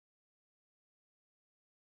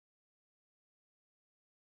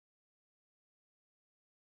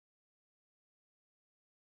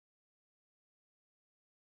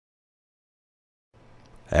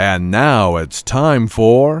And now it's time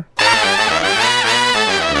for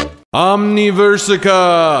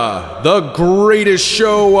Omniversica, the greatest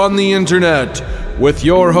show on the internet, with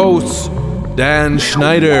your hosts, Dan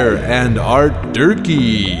Schneider and Art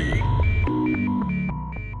Durkee.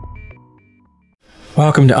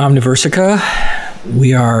 Welcome to Omniversica.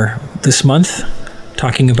 We are, this month,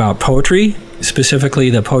 talking about poetry, specifically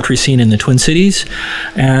the poetry scene in the Twin Cities,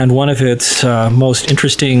 and one of its most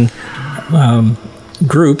interesting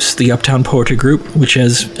groups, the Uptown Poetry Group, which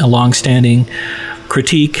is a long-standing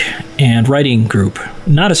critique and writing group.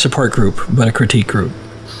 Not a support group, but a critique group.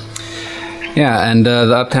 Yeah, and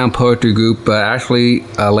the Uptown Poetry Group, actually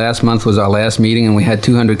last month was our last meeting, and we had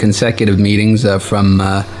 200 consecutive meetings from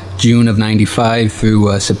June of 95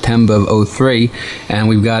 through September of 03, and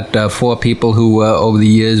we've got 4 people who over the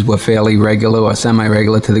years were fairly regular or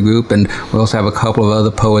semi-regular to the group, and we also have a couple of other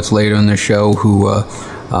poets later in the show who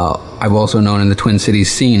I've also known in the Twin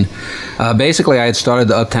Cities scene. Basically, I had started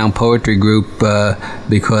the Uptown Poetry Group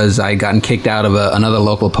because I had gotten kicked out of another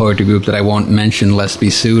local poetry group that I won't mention lest be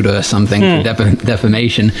sued or something for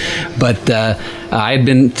defamation. But I had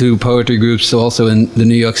been to poetry groups also in the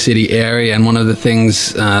New York City area, and one of the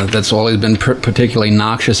things that's always been particularly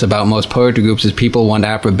noxious about most poetry groups is people want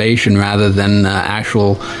approbation rather than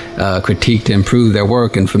actual critique to improve their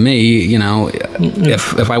work. And for me, you know,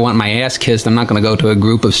 if I want my ass kissed, I'm not going to go to a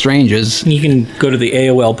group of strangers. You can go to the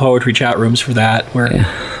AOL poetry chat rooms for that, where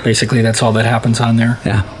basically that's all that happens on there.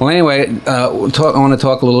 Yeah. Well, anyway, I want to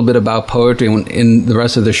talk a little bit about poetry. In the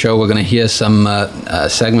rest of the show, we're going to hear some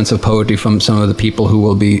segments of poetry from some of the people who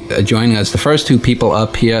will be joining us. The first 2 people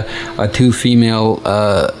up here are 2 female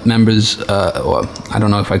members, or I don't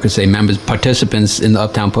know if I could say members, participants in the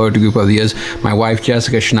Uptown Poetry Group over the years. My wife,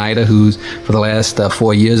 Jessica Schneider, who's for the last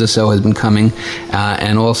 4 years or so has been coming,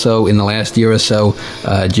 and also in the last year or so,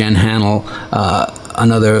 Jen Hanel,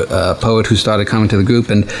 another poet who started coming to the group.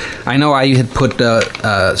 And I know I had put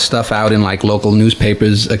stuff out in like local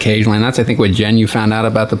newspapers occasionally, and that's I think where Jen, you found out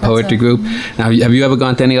about the poetry group. Now, have you ever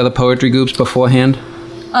gone to any other poetry groups beforehand?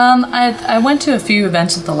 I went to a few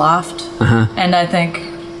events at the Loft, and I think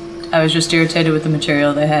I was just irritated with the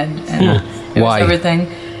material they had. And it Why? Was everything.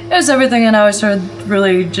 It was everything, and I always heard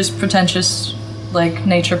really just pretentious, like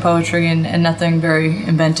nature poetry, and nothing very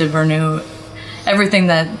inventive or new. Everything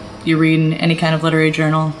that you read in any kind of literary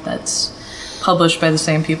journal that's published by the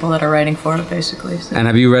same people that are writing for it, basically. So. And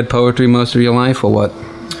have you read poetry most of your life, or what?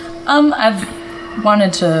 I've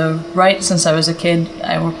wanted to write since I was a kid.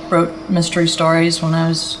 I wrote mystery stories when I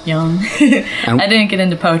was young. I didn't get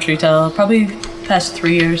into poetry till probably past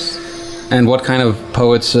 3 years. And what kind of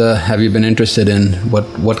poets have you been interested in?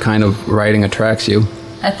 What kind of writing attracts you?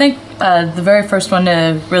 I think the very first one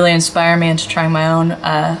to really inspire me into trying my own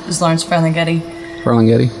is Lawrence Ferlinghetti.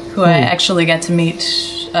 Who I actually got to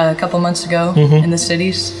meet a couple months ago in the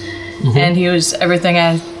cities. And he was everything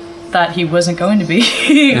I thought he wasn't going to be,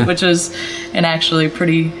 which was an actually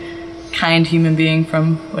pretty kind human being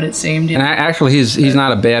from what it seemed. And actually, he's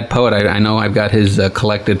not a bad poet. I know I've got his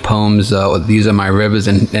collected poems, These Are My Rivers,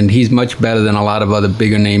 and he's much better than a lot of other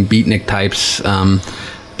bigger name beatnik types.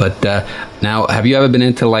 But now, have you ever been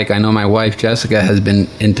into, like, I know my wife, Jessica, has been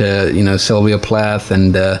into, you know, Sylvia Plath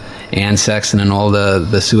and Anne Sexton and all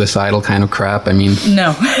the suicidal kind of crap? I mean...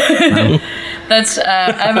 No. That's,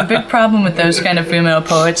 I have a big problem with those kind of female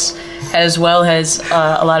poets, as well as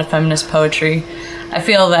a lot of feminist poetry. I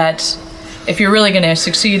feel that if you're really going to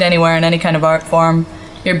succeed anywhere in any kind of art form,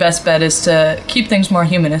 your best bet is to keep things more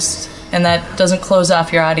humanist, and that doesn't close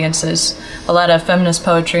off your audiences. A lot of feminist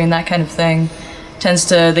poetry and that kind of thing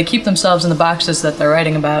they keep themselves in the boxes that they're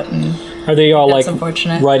writing about, and are they all like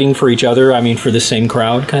unfortunate. Writing for each other? I mean, for the same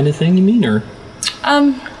crowd kind of thing, you mean, or?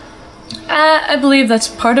 I believe that's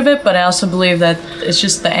part of it, but I also believe that it's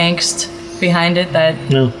just the angst behind it that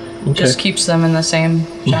just keeps them in the same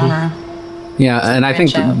genre. Yeah, and I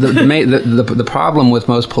think the problem with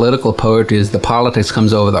most political poetry is the politics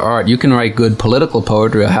comes over the art. You can write good political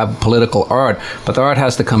poetry or have political art, but the art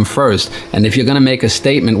has to come first. And if you're going to make a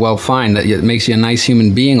statement, well, fine, that it makes you a nice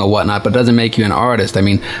human being or whatnot, but it doesn't make you an artist. I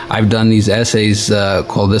mean, I've done these essays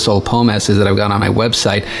called This Old Poem Essays that I've got on my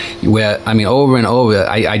website, where, I mean, over and over,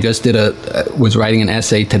 I just was writing an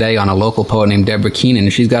essay today on a local poet named Deborah Keenan,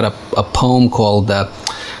 and she's got a poem called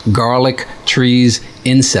Garlic, Trees,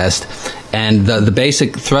 Incest. And the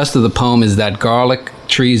basic thrust of the poem is that garlic,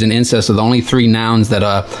 trees, and incest are the only 3 nouns that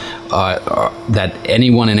that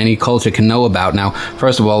anyone in any culture can know about. Now,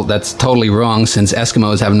 first of all, that's totally wrong, since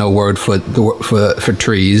Eskimos have no word for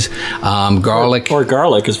trees. Garlic or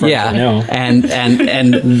garlic, as far as I know.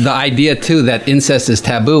 and the idea too that incest is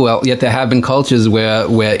taboo. Well, yet there have been cultures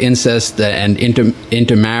where incest and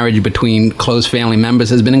intermarriage between close family members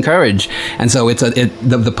has been encouraged. And so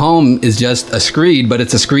the poem is just a screed, but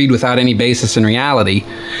it's a screed without any basis in reality.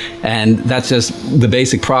 And that's just the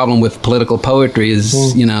basic problem with political poetry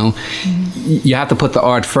is, you know, you have to put the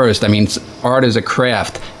art first. I mean, art is a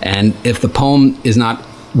craft, and if the poem is not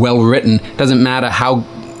well written, it doesn't matter how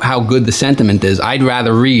good the sentiment is. I'd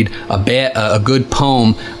rather read a good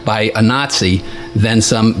poem by a Nazi than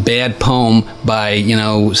some bad poem by, you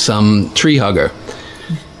know, some tree hugger,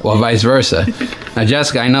 or vice versa. Now,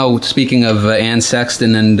 Jessica, I know, speaking of Anne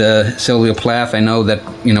Sexton and Sylvia Plath, I know that,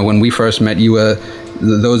 you know, when we first met, you were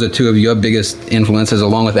those are two of your biggest influences,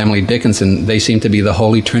 along with Emily Dickinson. They seem to be the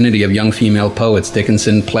holy trinity of young female poets,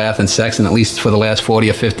 Dickinson, Plath, and Sexton, at least for the last 40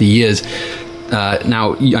 or 50 years.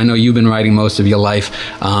 Now, I know you've been writing most of your life.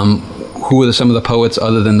 Who are some of the poets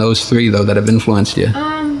other than those three, though, that have influenced you?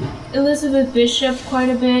 Elizabeth Bishop quite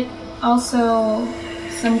a bit. Also,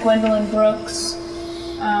 some Gwendolyn Brooks.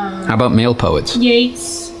 How about male poets?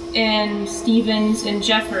 Yeats and Stevens and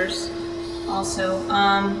Jeffers also.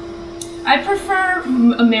 I prefer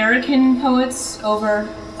American poets over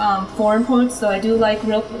foreign poets, though I do like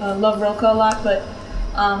love Rilke a lot, but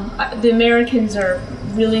the Americans are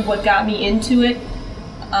really what got me into it.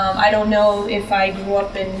 I don't know if I grew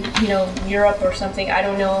up in, you know, Europe or something. I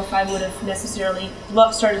don't know if I would have necessarily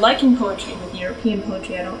started liking poetry with European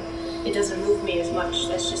poetry. It doesn't move me as much.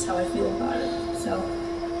 That's just how I feel about it. So,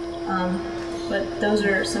 but those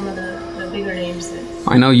are some of the bigger names that.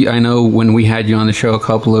 I know when we had you on the show a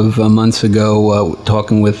couple of months ago,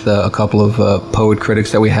 talking with a couple of poet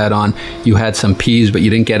critics that we had on, you had some peas, but you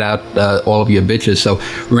didn't get out all of your bitches. So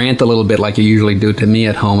rant a little bit like you usually do to me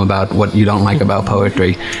at home about what you don't like about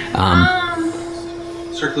poetry.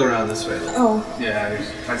 Circle around this way. Oh. Yeah,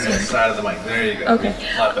 you're talking to the side of the mic. There you go. Okay.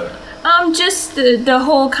 A lot better. Just the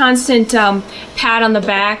whole constant pat on the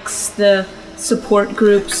backs, the support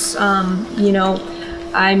groups. You know,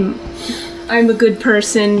 I'm a good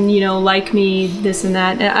person, you know, like me, this and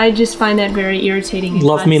that. I just find that very irritating.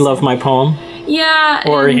 Love me, love my poem. Yeah.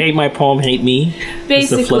 Or hate my poem, hate me. Basically. Is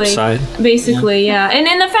the flip side. Basically, yeah.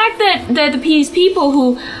 And the fact that these people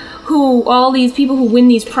who all these people who win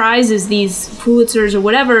these prizes, these Pulitzers or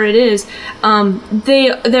whatever it is,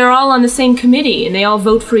 they're all on the same committee and they all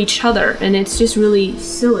vote for each other, and it's just really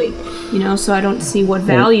silly, you know. So I don't see what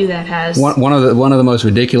value that has. One of the most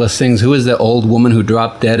ridiculous things. Who is the old woman who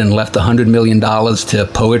dropped dead and left $100 million to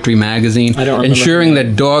Poetry magazine, I don't remember. ensuring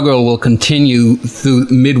that doggerel will continue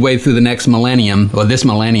midway through the next millennium or this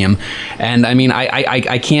millennium? And I mean,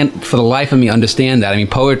 I can't for the life of me understand that. I mean,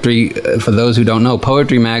 Poetry, for those who don't know,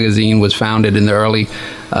 Poetry magazine was founded in the early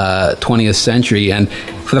 20th century, and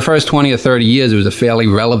for the first 20 or 30 years it was a fairly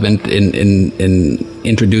relevant in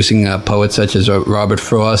introducing poets such as Robert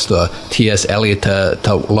Frost or T.S. Eliot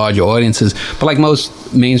to larger audiences. But like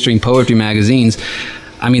most mainstream poetry magazines,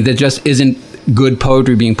 I mean, there just isn't good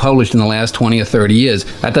poetry being published in the last 20 or 30 years.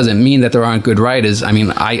 That doesn't mean that there aren't good writers. I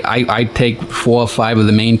mean, I take 4 or 5 of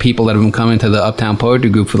the main people that have been coming to the Uptown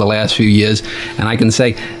Poetry Group for the last few years, and I can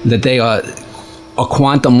say that they are a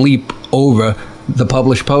quantum leap over the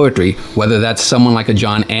published poetry, whether that's someone like a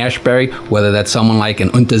John Ashbery, whether that's someone like an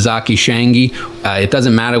Untazaki Shangi. It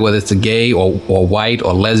doesn't matter whether it's a gay or white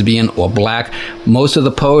or lesbian or black. Most of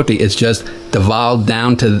the poetry is just devolved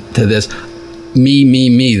down to this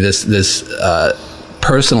me, this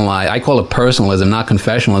personalized. I call it personalism, not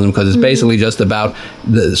confessionalism, because it's basically just about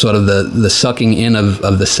the sort of the sucking in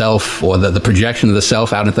of the self, or the projection of the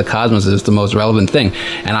self out into the cosmos is the most relevant thing.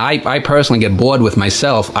 And I personally get bored with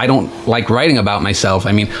myself. I don't like writing about myself.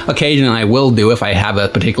 I mean, occasionally I will do if I have a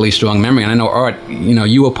particularly strong memory. And I know, Art, you know,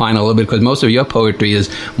 you opine a little bit because most of your poetry is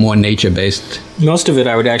more nature-based. Most of it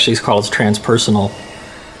I would actually call it transpersonal.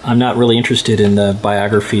 I'm not really interested in the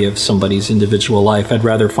biography of somebody's individual life. I'd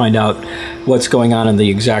rather find out what's going on in the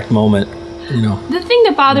exact moment, you know. The thing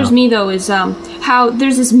that bothers me, though, is how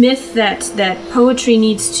there's this myth that poetry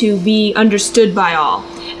needs to be understood by all.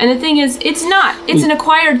 And the thing is, it's not. It's an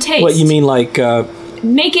acquired taste. What you mean, like...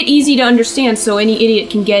 make it easy to understand so any idiot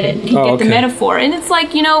can get it, get the metaphor. And it's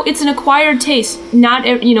like, you know, it's an acquired taste.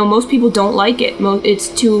 Not, you know, most people don't like it. It's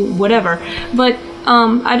too whatever. But...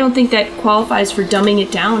 I don't think that qualifies for dumbing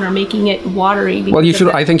it down or making it watery. Well,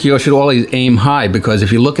 I think you should always aim high, because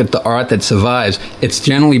if you look at the art that survives, it's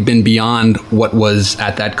generally been beyond what was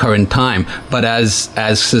at that current time. But as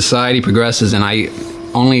society progresses, and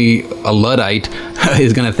only a Luddite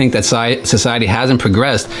is going to think that society hasn't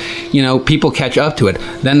progressed. You know, people catch up to it.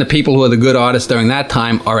 Then the people who are the good artists during that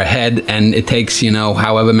time are ahead, and it takes, you know,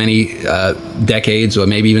 however many decades or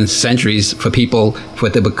maybe even centuries for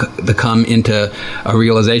it to come into a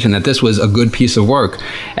realization that this was a good piece of work.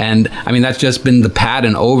 And I mean, that's just been the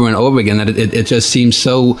pattern over and over again, that it just seems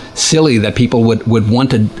so silly that people would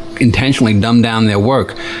want to intentionally dumb down their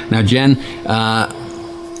work. Now, Jen,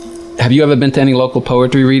 have you ever been to any local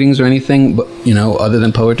poetry readings or anything, you know, other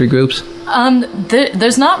than poetry groups?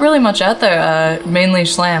 There's not really much out there, mainly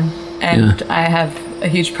slam. And I have a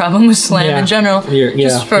huge problem with slam in general.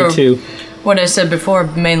 Just for me too. What I said before,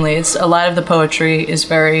 mainly, it's a lot of the poetry is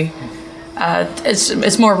very,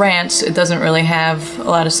 it's more rants. It doesn't really have a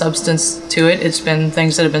lot of substance to it. It's been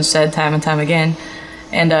things that have been said time and time again.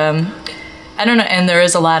 And I don't know, and there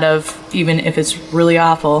is a lot of, even if it's really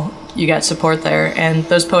awful, you got support there, and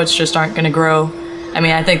those poets just aren't going to grow. I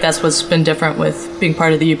mean, I think that's what's been different with being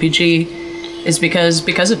part of the UPG, is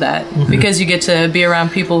because of that. Because you get to be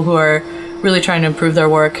around people who are really trying to improve their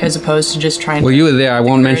work as opposed to just trying to... Well, you were there. I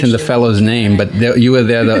won't mention the fellow's name, but you were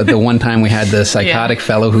there the one time we had the psychotic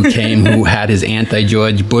fellow who came, who had his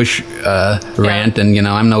anti-George Bush rant, and, you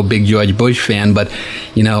know, I'm no big George Bush fan, but,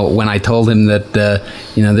 you know, when I told him that,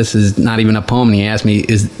 you know, this is not even a poem, and he asked me,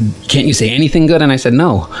 can't you say anything good? And I said,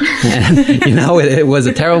 no. And, you know, it was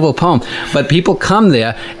a terrible poem. But people come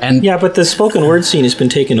there, and... Yeah, but the spoken word scene has been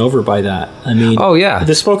taken over by that. I mean... Oh, yeah.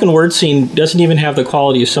 The spoken word scene doesn't even have the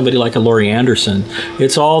quality of somebody like a Laurie Anderson.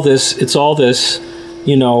 It's all this,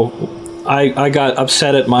 you know, I got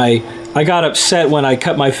upset when I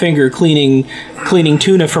cut my finger cleaning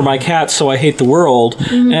tuna for my cat, so I hate the world.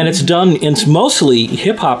 And it's mostly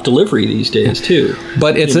hip hop delivery these days too.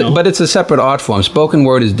 But it's a separate art form. Spoken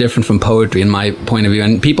word is different from poetry in my point of view,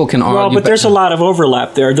 and people can argue. Well, but there's a lot of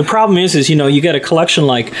overlap there. The problem is you know, you get a collection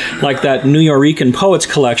like that Nuyorican poets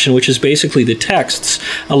collection, which is basically the texts.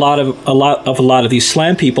 A lot of these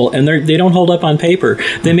slam people, and they don't hold up on paper.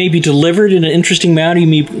 They may be delivered in an interesting manner. You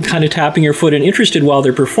may be kind of tapping your foot and interested while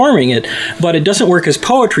they're performing it, but it doesn't work as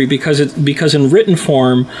poetry because in written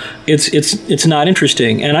form it's not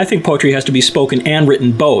interesting. And I think poetry has to be spoken and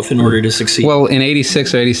written both in order to succeed. Well, in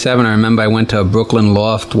 '86 or '87, I remember I went to a Brooklyn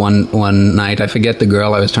loft one night. I forget the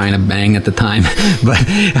girl I was trying to bang at the time, but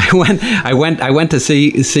I went to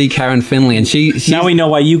see Karen Finley, and she now we know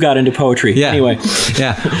why you got into poetry. Yeah. Anyway,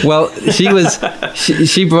 yeah. Well,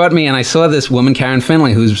 she brought me, and I saw this woman, Karen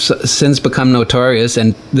Finley, who's since become notorious,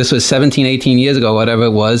 and this was 17, 18 years ago, whatever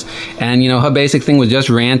it was. And, you know, her basic thing was just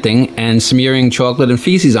ranting and smearing chocolate and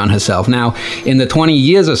feces on herself. Now, in the 20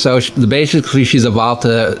 years or so, basically she's evolved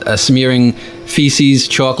to smearing feces,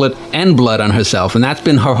 chocolate, and blood on herself. And that's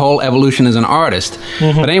been her whole evolution as an artist.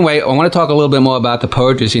 But anyway, I want to talk a little bit more about the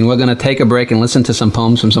poetry scene. We're going to take a break and listen to some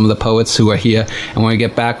poems from some of the poets who are here. And when we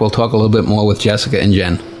get back, we'll talk a little bit more with Jessica and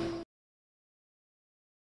Jen.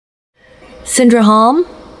 Cindra Halm,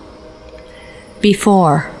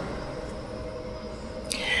 Before.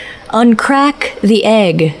 Uncrack the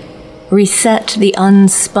egg, reset the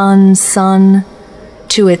unspun sun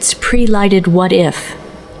to its pre-lighted what-if,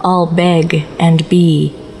 all beg and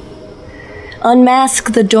be.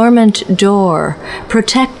 Unmask the dormant door,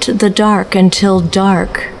 protect the dark until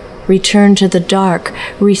dark, return to the dark,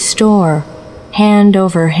 restore, hand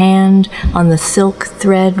over hand on the silk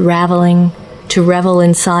thread raveling, to revel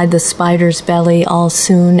inside the spider's belly all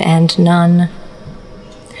soon and none.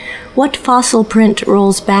 What fossil print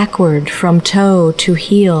rolls backward from toe to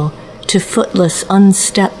heel to footless,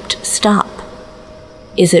 unstepped stop?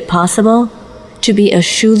 Is it possible to be a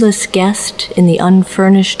shoeless guest in the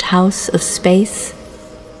unfurnished house of space?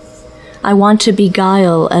 I want to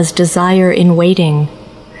beguile as desire in waiting,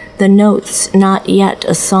 the notes not yet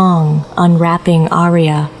a song, unwrapping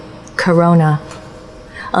aria, corona.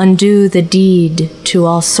 Undo the deed to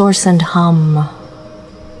all source and hum.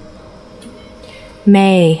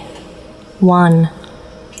 May 1.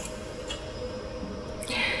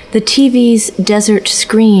 The TV's desert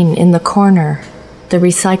screen in the corner, the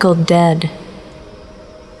recycled dead.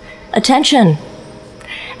 Attention!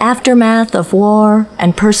 Aftermath of war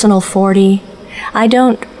and personal 40, I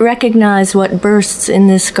don't recognize what bursts in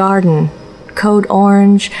this garden. Code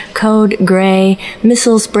orange, code gray,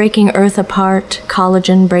 missiles breaking earth apart,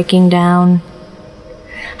 collagen breaking down.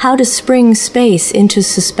 How to spring space into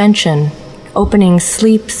suspension, opening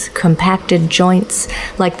sleeps, compacted joints,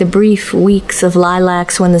 like the brief weeks of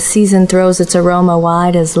lilacs when the season throws its aroma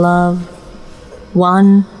wide as love.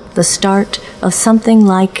 1, the start of something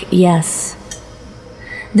like yes.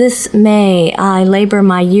 This May, I labor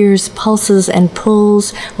my year's pulses and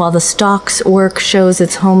pulls, while the stalk's work shows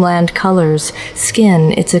its homeland colors,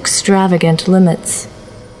 skin its extravagant limits.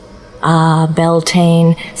 Ah,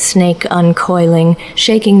 Beltane, snake uncoiling,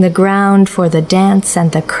 shaking the ground for the dance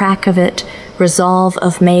and the crack of it, resolve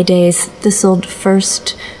of Mayday's thistled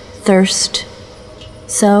first thirst.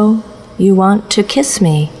 So, you want to kiss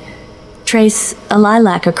me? Trace a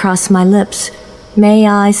lilac across my lips. May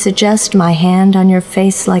I suggest my hand on your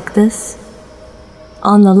face like this?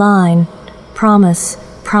 On the line, promise,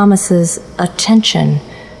 promises, attention.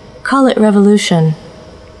 Call it revolution.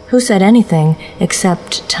 Who said anything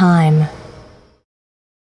except time?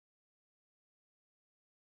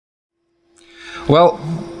 Well,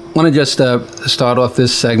 I want to just start off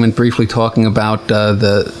this segment briefly talking about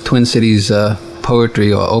the Twin Cities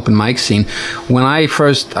poetry or open mic scene. When I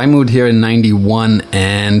moved here in 91,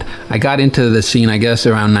 and I got into the scene, I guess,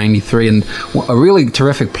 around 93, and a really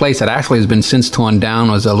terrific place that actually has been since torn down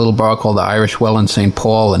was a little bar called the Irish Well in St.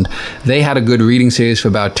 Paul, and they had a good reading series for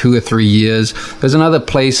about 2 or 3 years. There's another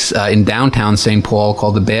place in downtown St. Paul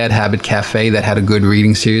called the Bad Habit Cafe that had a good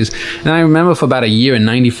reading series. And I remember for about a year in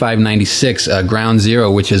 95, 96, Ground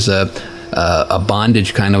Zero, which is a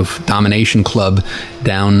bondage kind of domination club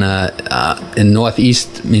down in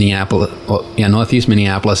northeast Minneapolis.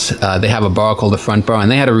 They have a bar called the Front Bar, and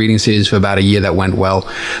they had a reading series for about a year that went well.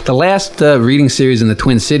 The last reading series in the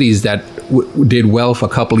Twin Cities that did well for a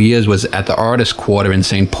couple of years was at the Artist Quarter in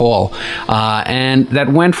St. Paul, and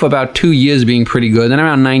that went for about 2 years being pretty good. Then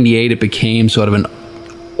around 98 it became sort of an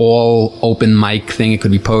all open mic thing. It could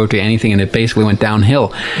be poetry, anything, and it basically went downhill.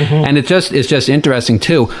 Mm-hmm. And it's just interesting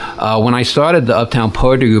too. When I started the Uptown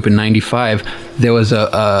Poetry Group in 95, there was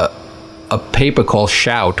a paper called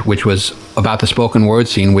Shout, which was about the spoken word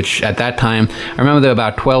scene, which at that time, I remember there were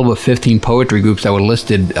about 12 or 15 poetry groups that were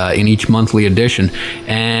listed in each monthly edition.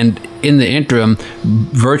 And in the interim,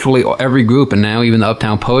 virtually every group, and now even the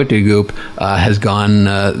Uptown Poetry Group, has gone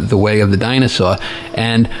the way of the dinosaur.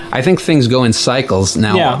 And I think things go in cycles.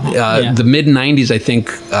 Now, the mid-90s, I think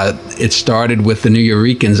it started with the New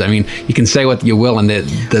Eurekans. I mean, you can say what you will, and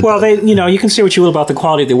you can say what you will about the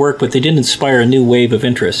quality of their work, but they did inspire a new wave of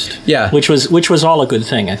interest. Yeah, which was all a good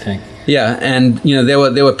thing, I think. Yeah, and there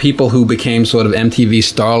were people who became sort of MTV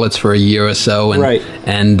starlets for a year or so, and right.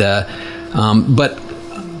 And but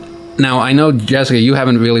now I know, Jessica, you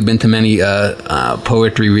haven't really been to many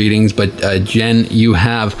poetry readings, but Jen, you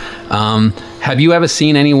have. Have you ever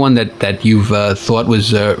seen anyone that you've thought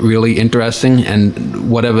was really interesting, and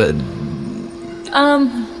whatever?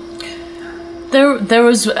 There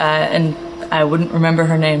was and I wouldn't remember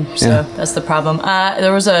her name, so that's the problem.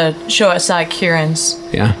 There was a show I saw at Kieran's,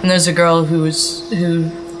 and there's a girl who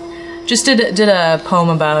just did a poem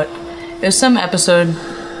about, it was some episode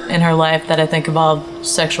in her life that I think involved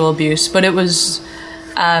sexual abuse, but it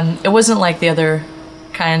wasn't like the other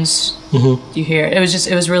kinds you hear. It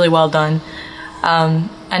was really well done.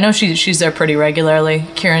 I know she's there pretty regularly.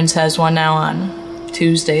 Kieran's has one now on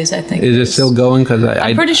Tuesdays, I think. Is it still going? Because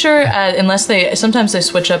I'm pretty sure, unless sometimes they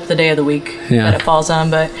switch up the day of the week that it falls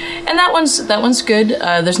on. And that one's good.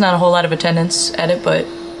 There's not a whole lot of attendance at it, but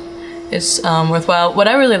it's worthwhile. What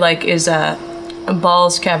I really like is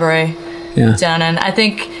Ball's Cabaret down, and I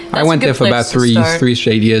think I went there for about three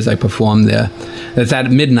straight years. I performed there. It's at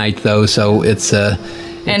midnight though, so it's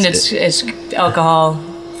alcohol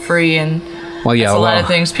free and. Well, yeah, a lot of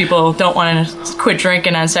things. People don't want to quit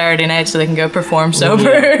drinking on Saturday night so they can go perform sober.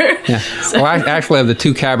 So. Well, I actually have the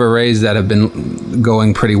 2 cabarets that have been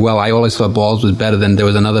going pretty well. I always thought Balls was better than there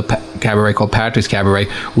was another cabaret called Patrick's Cabaret,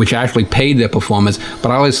 which actually paid their performers.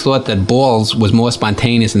 But I always thought that Balls was more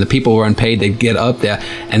spontaneous, and the people who weren't paid, they'd get up there,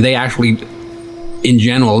 and they actually, in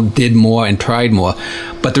general, did more and tried more.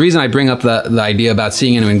 But the reason I bring up the idea about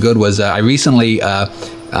seeing anyone good was I recently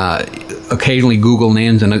occasionally Google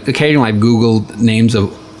names, and occasionally I've Googled names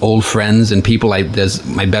of old friends and people. There's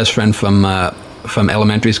my best friend from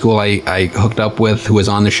elementary school I hooked up with, who was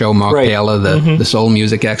on the show, Mark Taylor, the soul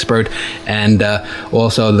music expert, and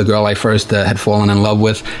also the girl I first had fallen in love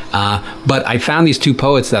with. But I found these 2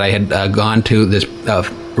 poets that I had gone to this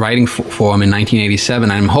writing forum in 1987.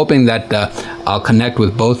 I'm hoping that I'll connect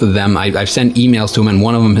with both of them. I've sent emails to them, and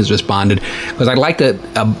one of them has responded, because I'd like to.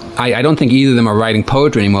 I don't think either of them are writing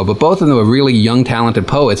poetry anymore, but both of them are really young, talented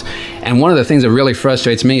poets. And one of the things that really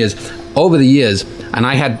frustrates me is, over the years, and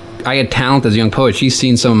I had talent as a young poet. She's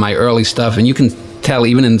seen some of my early stuff, and you can tell,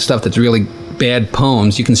 even in stuff that's really bad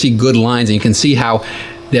poems, you can see good lines, and you can see how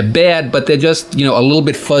they're bad, but they're just, a little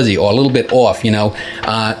bit fuzzy or a little bit off,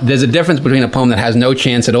 There's a difference between a poem that has no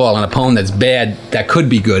chance at all and a poem that's bad that could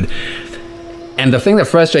be good. And the thing that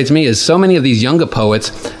frustrates me is so many of these younger poets,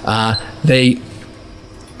 they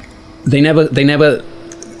never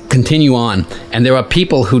continue on, and there are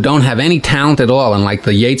people who don't have any talent at all, and like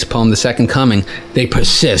the Yeats poem The Second Coming, they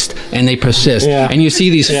persist and they persist, and you see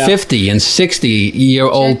these 50 and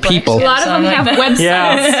 60-year-old people. A lot of them have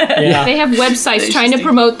websites. They have websites trying to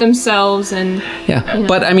promote themselves, and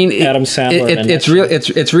but I mean, Adam Sandler,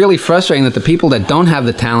 it's really frustrating that the people that don't have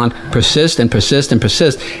the talent persist and persist and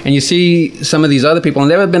persist. And you see some of these other people,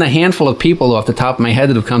 and there have been a handful of people off the top of my head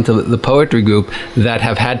that have come to the poetry group that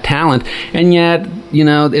have had talent, and yet, you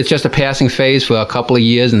know, it's just a passing phase for a couple of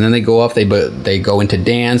years, and then they go off, they go into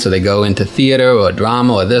dance, or they go into theater or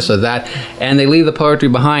drama or this or that, and they leave the poetry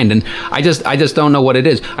behind. And I just don't know what it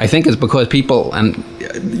is. I think it's because people, and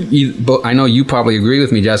I know you probably agree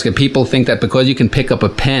with me, Jessica, people think that because you can pick up a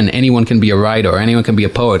pen, anyone can be a writer or anyone can be a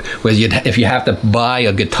poet, whereas if you have to buy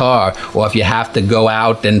a guitar, or if you have to go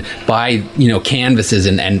out and buy, you know, canvases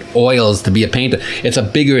and oils to be a painter, it's a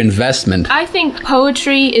bigger investment. I think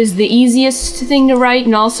poetry is the easiest thing to write,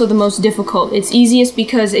 and also the most difficult. It's easiest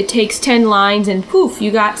because it takes 10 lines and poof,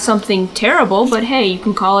 you got something terrible, but hey, you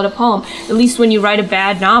can call it a poem. At least when you write a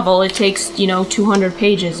bad novel, it takes, 200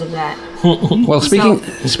 pages of that. Well,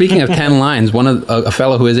 speaking of 10 lines, a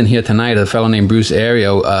fellow who isn't here tonight, a fellow named Bruce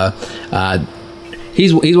Ario,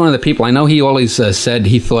 he's one of the people, I know he always said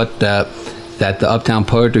he thought that the Uptown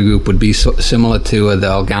Poetry Group would be similar to the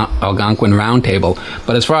Algonquin Round Table.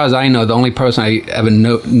 But as far as I know, the only person I ever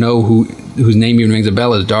know whose name even rings a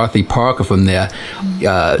bell is Dorothy Parker from there.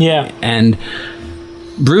 And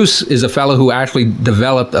Bruce is a fellow who actually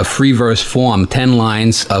developed a free verse form, 10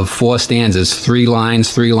 lines of 4 stanzas, 3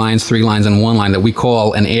 lines, 3 lines, 3 lines, and 1 line that we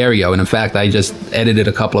call an ario. And in fact, I just edited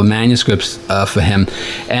a couple of manuscripts for him.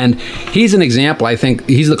 And he's an example, I think,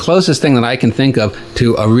 he's the closest thing that I can think of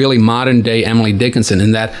to a really modern day Emily Dickinson,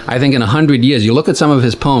 in that I think in 100 years, you look at some of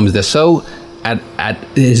his poems, they're so at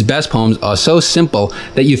his best poems are so simple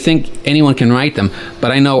that you think anyone can write them.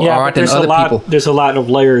 But I know Art and other people. There's a lot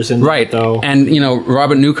of layers in right, though. And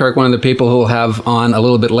Robert Newkirk, one of the people who we'll have on a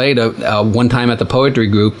little bit later, one time at the poetry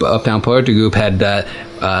group, Uptown Poetry Group,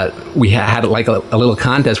 we had like a little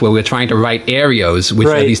contest where we were trying to write arios, which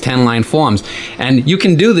are these 10-line forms. And you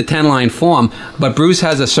can do the 10-line form, but Bruce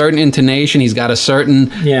has a certain intonation. He's got a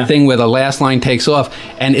certain thing where the last line takes off.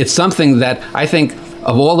 And it's something that I think,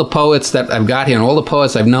 of all the poets that I've got here and all the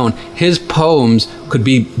poets I've known, his poems could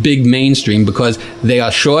be big mainstream because they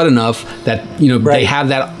are short enough that they have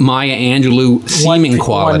that Maya Angelou seeming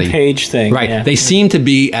quality. One page thing, right? Yeah. They seem to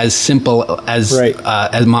be as simple as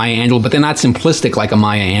Maya Angelou, but they're not simplistic like a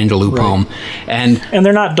Maya Angelou poem, and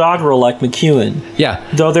they're not doggerel like McEwen. Yeah,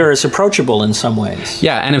 though they're as approachable in some ways.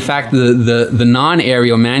 Yeah, and in fact, the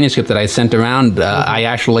non-aerial manuscript that I sent around, I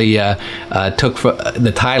actually took for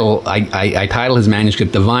the title. I titled his manuscript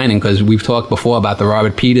Divining, because we've talked before about the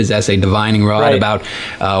Robert Peters essay Divining Rod, about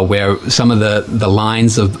where some of the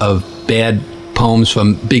lines of bad poems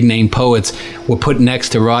from big name poets were put next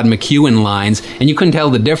to Rod McEwen lines, and you couldn't tell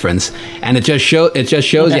the difference. And it just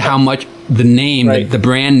shows you how much the name, the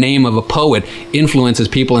brand name of a poet influences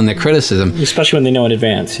people in their criticism, especially when they know in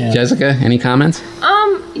advance. Jessica, any comments?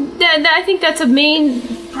 I think that's a main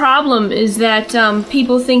problem, is that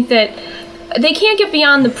people think that they can't get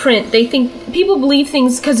beyond the print. They think people believe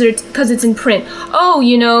things because it's in print. Oh,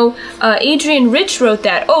 Adrienne Rich wrote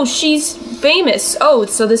that. Oh, she's famous. Oh,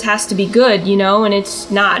 so this has to be good, and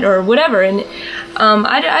it's not, or whatever. And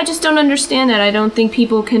I just don't understand that. I don't think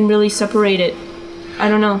people can really separate it. I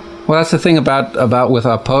don't know. Well, that's the thing about with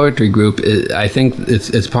our poetry group. I think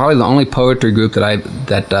it's probably the only poetry group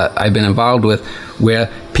that I've been involved with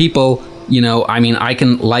where people. I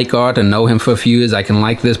can like Art and know him for a few years. I can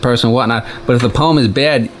like this person and whatnot. But if the poem is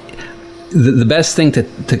bad, the best thing to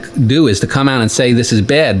do is to come out and say this is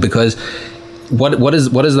bad, because what is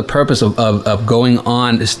the purpose of going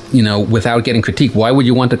on, without getting critique? Why would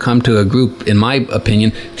you want to come to a group, in my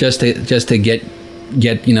opinion, just to get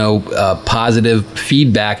positive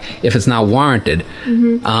feedback if it's not warranted?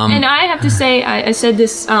 Mm-hmm. And I have to say, I said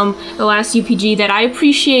this the last UPG, that I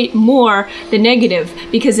appreciate more the negative,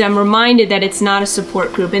 because I'm reminded that it's not a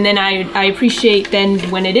support group, and then I appreciate then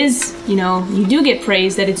when it is, you do get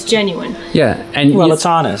praise, that it's genuine. Yeah, and it's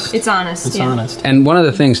honest. It's honest. It's honest. And one of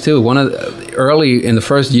the things too, early in the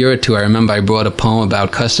first year or two, I remember I brought a poem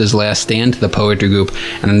about Custer's Last Stand to the poetry group,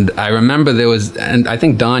 and I remember there was, and I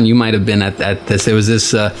think Don, you might have been at this. There was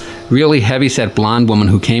this really heavyset blonde woman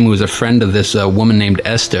who came, who was a friend of this woman named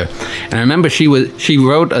Esther, and I remember she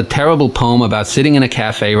wrote a terrible poem about sitting in a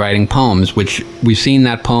cafe writing poems, which we've seen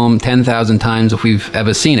that poem 10,000 times if we've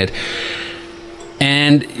ever seen it.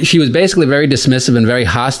 And she was basically very dismissive and very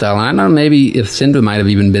hostile. And I don't know, maybe if Cindra might have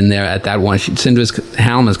even been there at that one.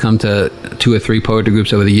 Halm has come to 2 or 3 poetry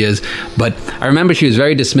groups over the years. But I remember she was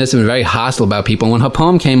very dismissive and very hostile about people. And when her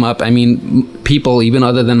poem came up, I mean, people, even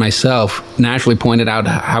other than myself, naturally pointed out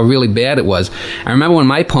how really bad it was. I remember when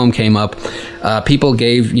my poem came up, people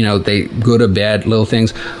gave, they good or bad little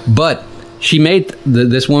things. But she made,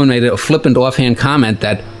 this woman made a flippant offhand comment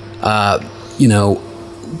that,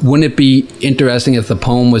 wouldn't it be interesting if the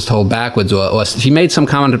poem was told backwards? Or she made some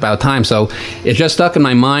comment about time. So it just stuck in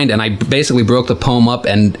my mind, and I basically broke the poem up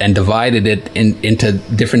and divided it into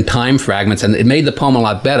different time fragments, and it made the poem a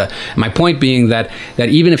lot better. And my point being that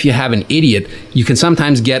even if you have an idiot, you can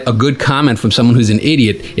sometimes get a good comment from someone who's an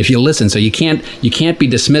idiot if you listen. So you can't be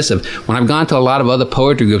dismissive. When I've gone to a lot of other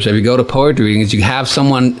poetry groups, if you go to poetry readings, you have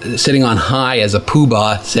someone sitting on high as a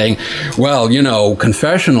poobah saying, well,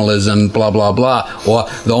 confessionalism, blah, blah, blah, or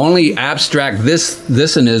the only abstract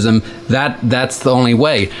thisanism, that's the only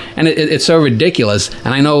way. And it's so ridiculous.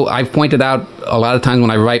 And I know I've pointed out a lot of times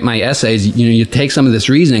when I write my essays, you take some of this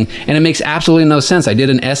reasoning and it makes absolutely no sense. I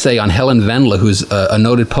did an essay on Helen Wendler, who's a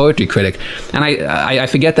noted poetry critic, and I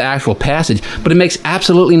forget the actual passage, but it makes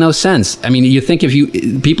absolutely no sense. I mean,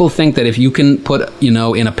 people think that if you can put,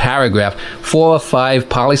 in a paragraph 4 or 5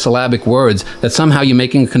 polysyllabic words, that somehow you're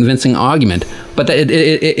making a convincing argument. But it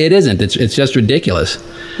isn't. It's just ridiculous.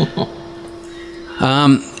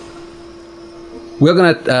 We're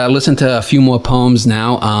going to listen to a few more poems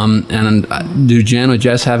now. And do Jen or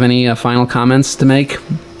Jess have any final comments to make?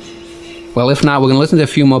 Well, if not, we're going to listen to a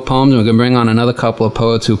few more poems, and we're going to bring on another couple of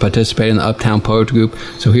poets who participate in the Uptown Poetry Group.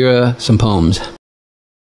 So here are some poems.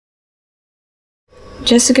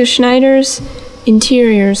 Jessica Schneider's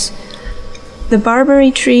Interiors. The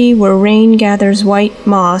barberry tree where rain gathers white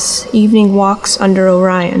moss, evening walks under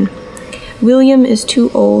Orion. William is too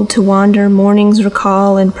old to wander morning's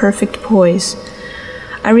recall in perfect poise.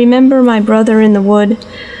 I remember my brother in the wood,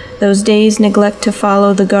 those days neglect to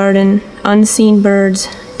follow the garden, unseen birds,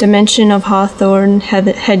 dimension of hawthorn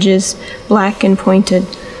hedges, black and pointed.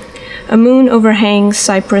 A moon overhangs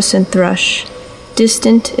cypress and thrush.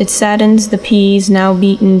 Distant, it saddens the peas now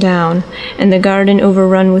beaten down, and the garden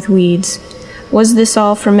overrun with weeds. Was this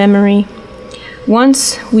all for memory?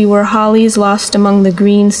 Once we were hollies lost among the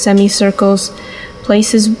green semicircles,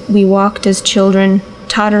 places we walked as children,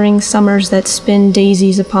 tottering summers that spin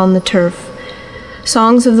daisies upon the turf.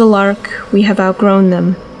 Songs of the lark, we have outgrown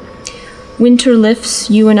them. Winter lifts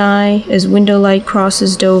you and I as window light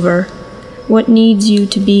crosses Dover. What needs you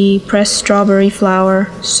to be pressed strawberry flower,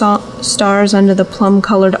 stars under the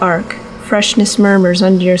plum-colored arc, freshness murmurs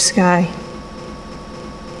under your sky.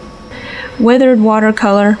 Weathered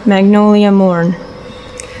watercolor, magnolia morn.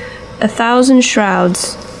 1,000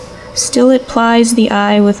 shrouds, still it plies the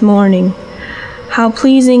eye with morning. How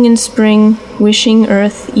pleasing in spring, wishing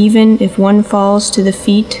earth, even if one falls to the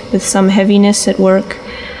feet with some heaviness at work,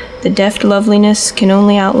 the deft loveliness can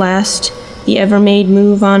only outlast the ever-made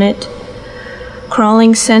move on it.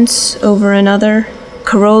 Crawling scents over another,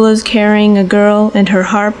 corollas carrying a girl and her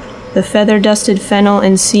harp, the feather-dusted fennel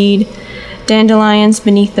and seed, dandelions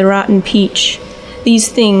beneath the rotten peach. These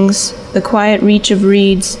things, the quiet reach of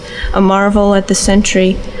reeds, a marvel at the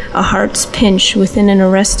century, a heart's pinch within an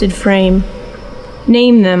arrested frame.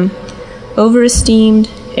 Name them, overesteemed,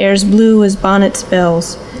 airs blue as bonnets'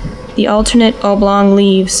 bells, the alternate oblong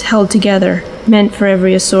leaves held together, meant for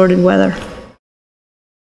every assorted weather.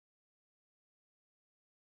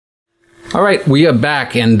 All right, we are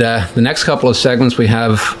back, and the next couple of segments we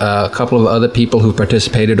have a couple of other people who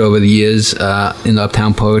participated over the years in the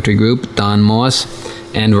Uptown Poetry Group, Don Moss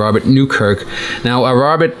and Robert Newkirk. Now,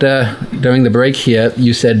 Robert, during the break here,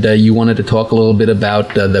 you said you wanted to talk a little bit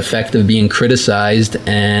about the effect of being criticized,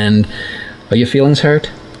 and are your feelings hurt?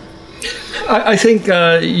 I think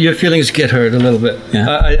your feelings get hurt a little bit.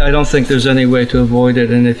 Yeah. I don't think there's any way to avoid it,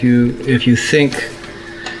 and if you think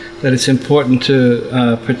that it's important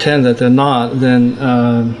to pretend that they're not, then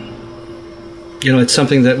it's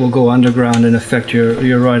something that will go underground and affect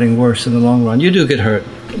your writing worse in the long run. You do get hurt,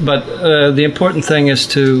 but the important thing is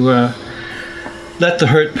to let the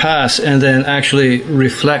hurt pass and then actually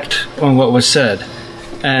reflect on what was said,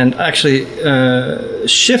 and actually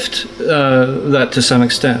shift that to some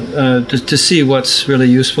extent to see what's really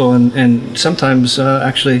useful, and sometimes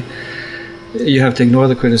actually you have to ignore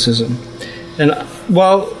the criticism. And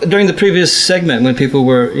while during the previous segment, when people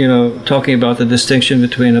were, talking about the distinction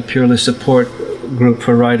between a purely support group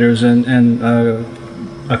for writers and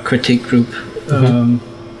a critique group,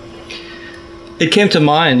 it came to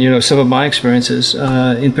mind, some of my experiences.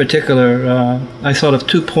 In particular, I thought of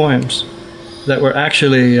 2 poems that were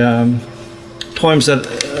actually poems that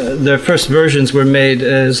their first versions were made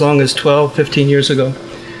as long as 12, 15 years ago.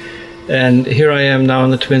 And here I am now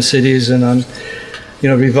in the Twin Cities, and I'm,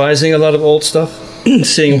 revising a lot of old stuff,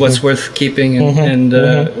 seeing what's worth keeping and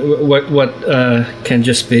what can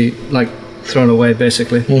just be like thrown away,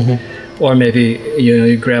 basically. Or maybe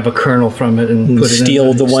you grab a kernel from it and put it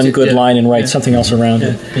steal the one good line and write something else around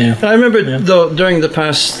it. Yeah. I remember though during the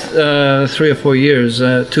past 3 or 4 years,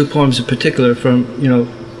 2 poems in particular from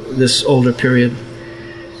this older period,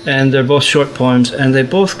 and they're both short poems, and they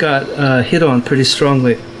both got hit on pretty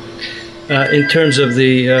strongly in terms of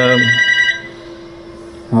the.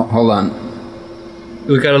 Hold on.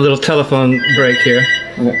 We got a little telephone break here.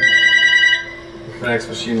 Okay. Fax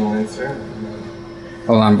machine will answer.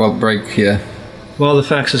 Hold on, we'll break here. While the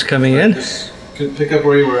fax is coming in. Just pick up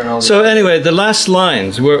where you were and all. So anyway, the last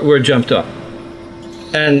lines were jumped up.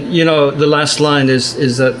 And, the last line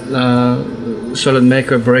is that sort of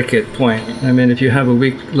make or break it point. I mean, if you have a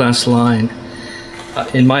weak last line,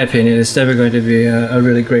 in my opinion, it's never going to be a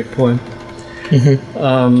really great poem.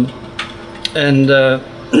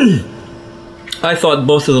 I thought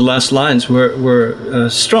both of the last lines were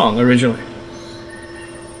strong originally.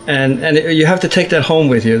 And you have to take that home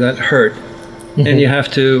with you, that hurt. And you have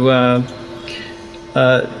to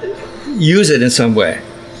use it in some way.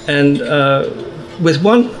 And with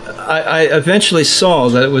one, I eventually saw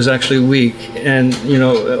that it was actually weak. And,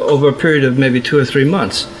 over a period of maybe 2 or 3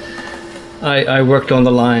 months, I worked on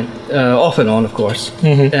the line, off and on, of course.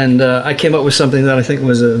 And I came up with something that I think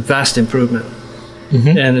was a vast improvement.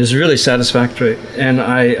 And is really satisfactory. And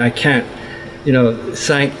I can't,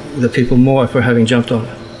 thank the people more for having jumped on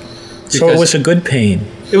it. So it was a good pain.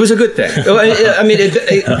 It was a good pain. I mean,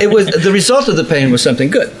 it was the result of the pain was something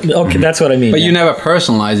good. Okay, that's what I mean. But you never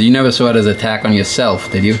personalized it. You never saw it as an attack on yourself,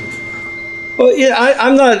 did you? Well, yeah,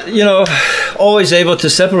 I'm not, always able to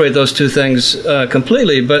separate those two things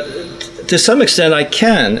completely, but to some extent I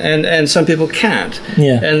can, and some people can't.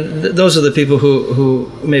 Yeah. And those are the people who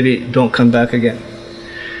maybe don't come back again.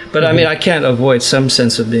 But I mean, I can't avoid some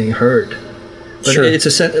sense of being hurt. But it's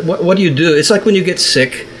a sense. What do you do? It's like when you get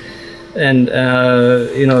sick. And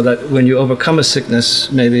that when you overcome a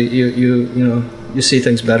sickness, maybe you see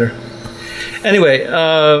things better. Anyway,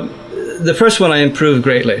 the first one I improved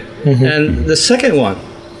greatly, and the second one,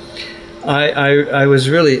 I was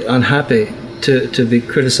really unhappy to be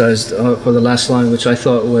criticized for the last line, which I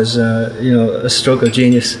thought was a stroke of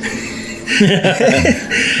genius.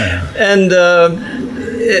 And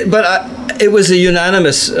it was a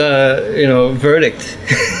unanimous verdict.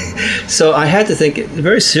 So I had to think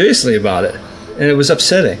very seriously about it, and it was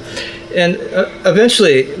upsetting. And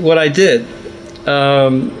eventually, what I did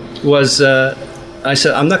was I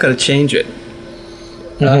said, I'm not going to change it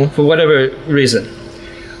for whatever reason,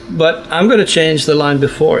 but I'm going to change the line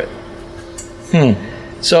before it.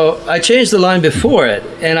 So I changed the line before it,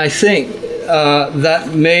 and I think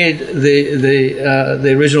that made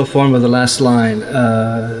the original form of the last line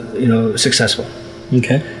successful.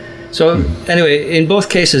 Okay. So anyway, in both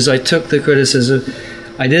cases, I took the criticism.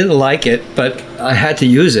 I didn't like it, but I had to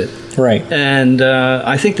use it. Right. And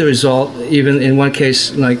I think the result, even in one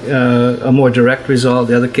case, like a more direct result,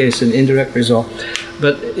 the other case, an indirect result.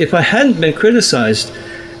 But if I hadn't been criticized,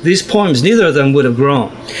 these poems, neither of them would have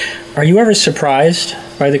grown. Are you ever surprised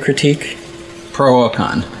by the critique? Pro or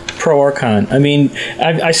con? Pro or con. I mean,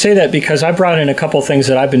 I say that because I brought in a couple things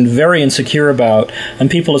that I've been very insecure about, and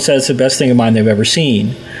people have said it's the best thing of mine they've ever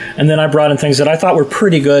seen. And then I brought in things that I thought were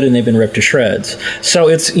pretty good, and they've been ripped to shreds. So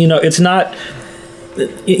it's not.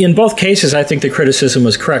 In both cases, I think the criticism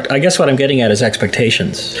was correct. I guess what I'm getting at is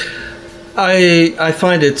expectations. I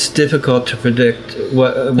find it's difficult to predict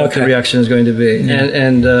what the reaction is going to be,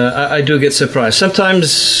 and I do get surprised.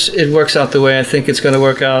 Sometimes it works out the way I think it's going to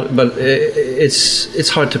work out, but it's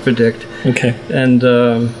hard to predict. Okay. And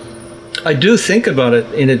I do think about it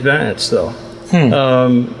in advance, though.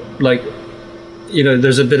 Like,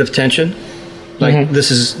 there's a bit of tension. Like this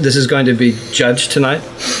is going to be judged tonight.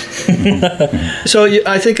 So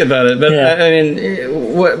I think about it, but I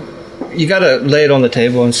mean, what you got to lay it on the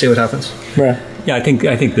table and see what happens. Right. Yeah, I think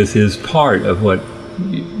this is part of what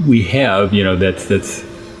we have. That's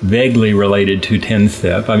vaguely related to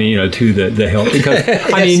 10-step. I mean, to the help, because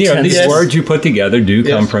I mean, these words you put together do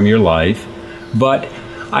come from your life, but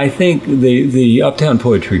I think the Uptown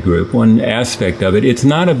Poetry Group, one aspect of it, it's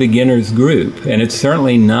not a beginner's group, and it's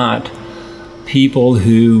certainly not people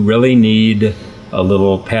who really need a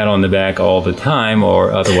little pat on the back all the time,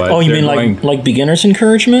 or otherwise. Oh, you mean like beginner's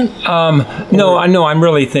encouragement? No, I'm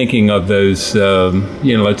really thinking of those.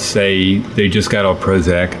 Let's say they just got off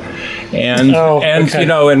Prozac, And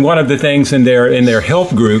and one of the things in their help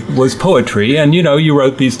group was poetry, and you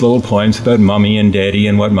wrote these little poems about mommy and daddy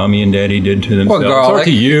and what mommy and daddy did to themselves, or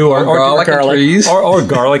to you, or garlic and trees, or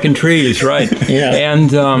garlic and trees, right? Yeah.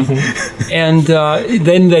 And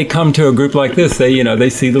then they come to a group like this. They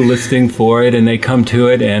see the listing for it, and they come to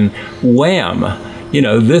it, and wham,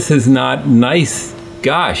 this is not nice.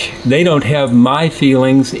 Gosh, they don't have my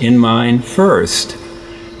feelings in mind first.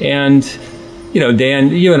 And, Dan,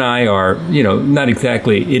 you and I are, not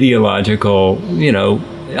exactly ideological,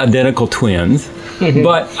 identical twins,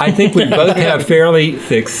 but I think we both have fairly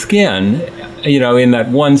thick skin, in that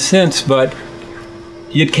one sense, but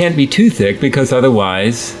it can't be too thick, because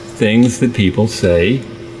otherwise things that people say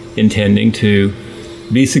intending to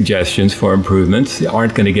be suggestions for improvements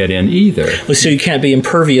aren't going to get in either. Well, so you can't be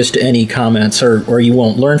impervious to any comments, or you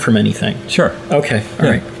won't learn from anything. Sure. Okay. All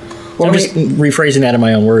right. Well, I'm just rephrasing that in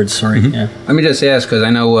my own words. Sorry. Yeah. Let me just ask, because I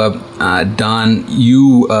know, Don,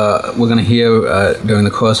 you we're going to hear during the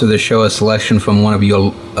course of the show a selection from one of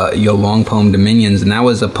your long poem Dominions, and that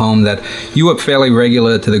was a poem that you were fairly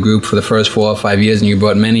regular to the group for the first 4 or 5 years, and you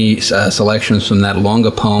brought many selections from that longer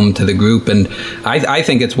poem to the group, and I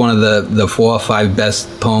think it's one of the 4 or 5 best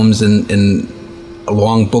poems in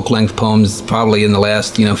long book-length poems probably in the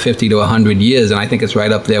last 50 to 100 years, and I think it's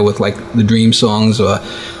right up there with like the Dream Songs or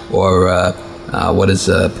what is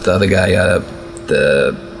the other guy,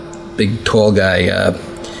 the big tall guy,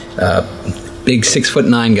 big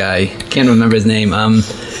 6'9" guy, can't remember his name,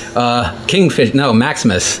 Kingfish, no,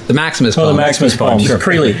 Maximus, the Maximus poem. Oh, the Maximus poem, sure.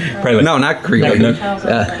 Creeley. No, not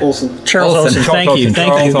Creeley. Olson. Charles Olson, thank you.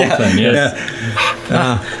 Charles Olson, yes.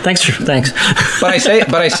 Thanks. But I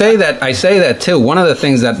say that too. One of the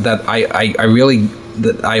things that I really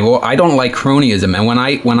I don't like cronyism, and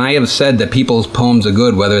when I have said that people's poems are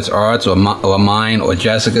good, whether it's Art's or mine or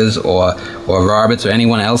Jessica's or Robert's or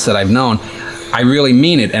anyone else that I've known, I really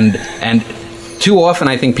mean it. And too often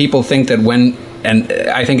I think people think that and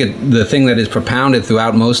I think the thing that is propounded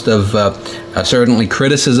throughout most of certainly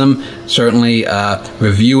criticism, certainly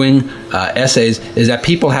reviewing essays, is that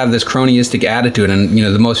people have this cronyistic attitude. And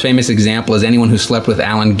the most famous example is anyone who slept with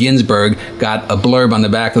Allen Ginsberg got a blurb on the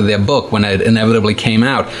back of their book when it inevitably came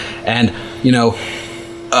out. And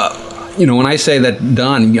when I say that,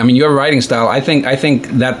 Don, I mean, your writing style, I think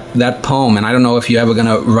that poem, and I don't know if you're ever going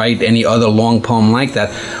to write any other long poem like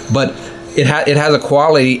that, but it has a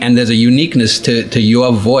quality, and there's a uniqueness to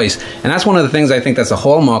your voice. And that's one of the things I think that's a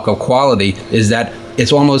hallmark of quality, is that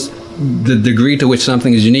it's almost the degree to which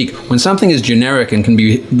something is unique. When something is generic and can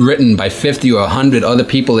be written by 50 or 100 other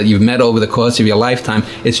people that you've met over the course of your lifetime,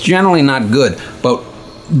 it's generally not good. But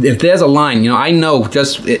if there's a line, I know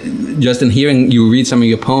just in hearing you read some of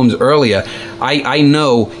your poems earlier, I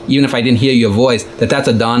know, even if I didn't hear your voice, that's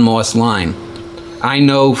a Don Moss line. I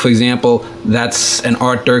know, for example, that's an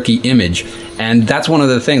Art Durkee image. And that's one of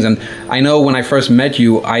the things. And I know when I first met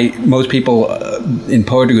you, most people in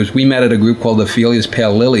poetry groups, we met at a group called the Ophelia's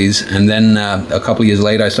Pale Lilies. And then a couple of years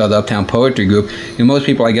later, I saw the Uptown Poetry Group. Most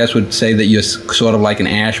people, I guess, would say that you're sort of like an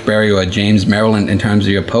Ashbery or a James Merrill in terms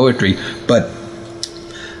of your poetry. But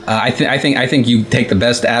I think you take the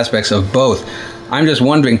best aspects of both. I'm just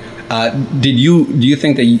wondering, do you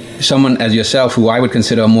think that someone as yourself, who I would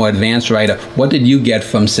consider a more advanced writer, what did you get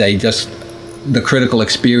from, say, just the critical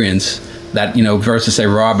experience that, versus, say,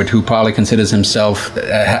 Robert, who probably considers himself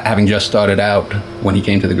having just started out when he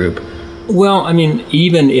came to the group? Well, I mean,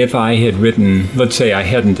 even if I had written, let's say I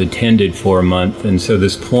hadn't attended for a month, and so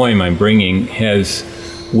this poem I'm bringing has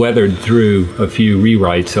weathered through a few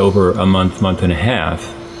rewrites over a month and a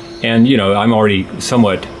half. And, I'm already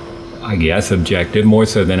somewhat, I guess, objective, more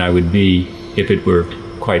so than I would be if it were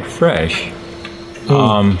quite fresh.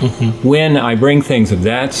 When I bring things of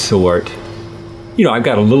that sort, I've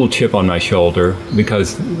got a little chip on my shoulder,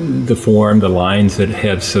 because the form, the lines that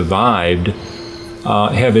have survived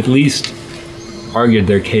have at least argued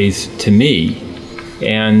their case to me.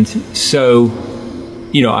 And so,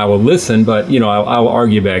 I will listen, but, I'll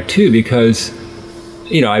argue back too, because,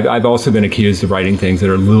 I've also been accused of writing things that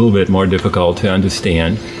are a little bit more difficult to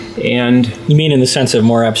understand. And you mean in the sense of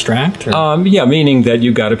more abstract? Yeah, meaning that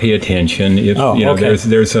you've got to pay attention. If okay.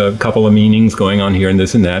 there's a couple of meanings going on here and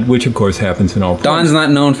this and that, which of course happens in all poems. Don's not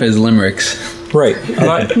known for his limericks, right?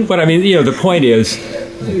 but I mean, the point is,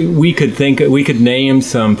 we could name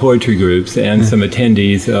some poetry groups and some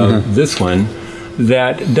attendees of this one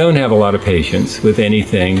that don't have a lot of patience with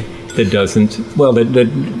anything that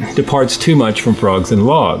that departs too much from frogs and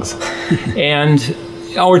logs, and.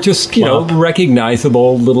 Or just,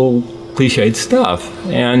 recognizable little cliched stuff.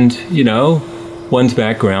 And, one's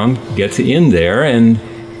background gets in there, and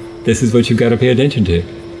this is what you've got to pay attention to.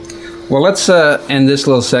 Well, let's end this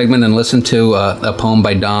little segment and listen to a poem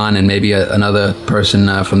by Don and maybe another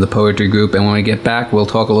person from the poetry group. And when we get back, we'll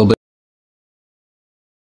talk a little bit.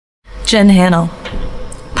 Jen Hanel,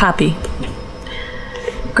 Poppy.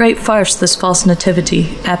 Great farce, this false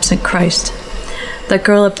nativity, absent Christ. That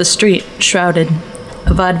girl up the street, shrouded,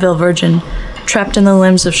 a vaudeville virgin, trapped in the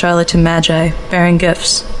limbs of charlatan magi, bearing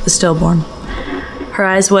gifts, the stillborn. Her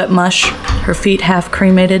eyes wet mush, her feet half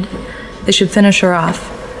cremated. They should finish her off.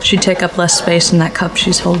 She'd take up less space in that cup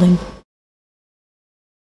she's holding.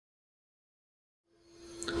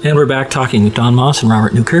 And we're back talking with Don Moss and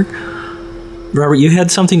Robert Newkirk. Robert, you had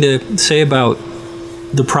something to say about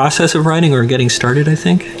the process of writing or getting started, I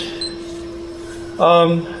think?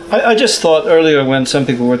 I just thought earlier when some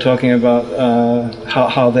people were talking about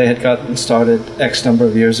how they had gotten started X number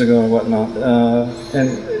of years ago and whatnot,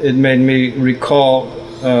 and it made me recall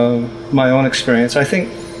my own experience. I think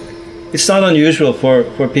it's not unusual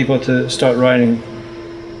for people to start writing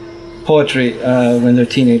poetry when they're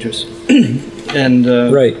teenagers. And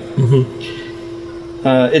right. Mm-hmm.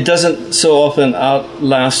 It doesn't so often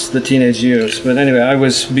outlast the teenage years. But anyway, I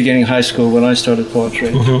was beginning high school when I started poetry.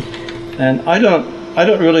 Mm-hmm. And I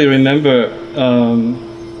don't really remember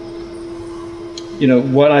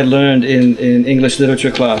what I learned in English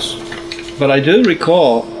literature class. But I do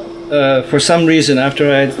recall, for some reason,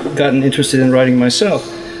 after I had gotten interested in writing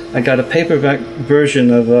myself, I got a paperback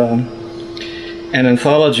version of an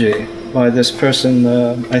anthology by this person.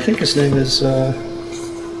 I think his name is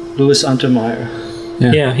Louis Untermeyer.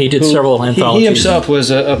 Yeah, he did several anthologies. He himself was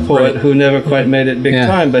a poet who never quite made it big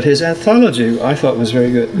time, but his anthology I thought was very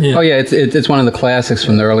good. Yeah. Oh yeah, it's one of the classics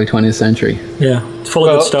from the early 20th century. Yeah, it's full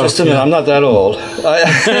of good stuff. Just a minute, I'm not that old.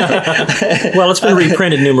 Well, it's been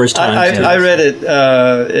reprinted numerous times. I read it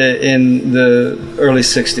in the early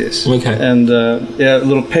 60s. Okay. And a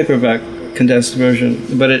little paperback condensed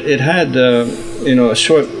version, but it had a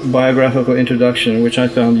short biographical introduction, which I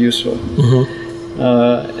found useful. Mm-hmm.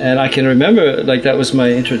 And I can remember, that was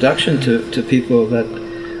my introduction to people that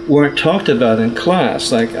weren't talked about in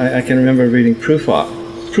class. I can remember reading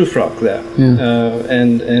Prufrock there,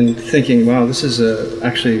 and thinking, wow, this is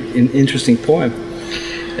actually an interesting poem.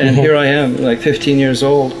 And here I am, 15 years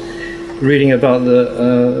old, reading about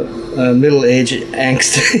the middle-age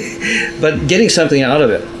angst, but getting something out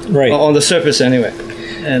of it, on the surface anyway.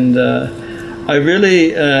 And I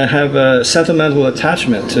really have a sentimental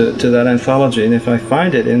attachment to that anthology, and if I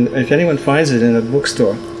find it, and if anyone finds it in a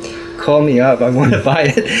bookstore, call me up. I want to buy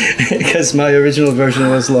it because my original version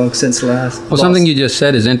was long since lost. Well, something you just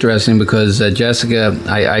said is interesting because Jessica,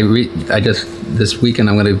 I just this weekend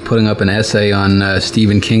I'm going to be putting up an essay on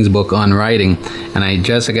Stephen King's book on writing, and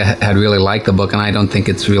Jessica had really liked the book, and I don't think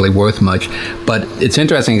it's really worth much, but it's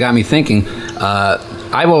interesting. It got me thinking.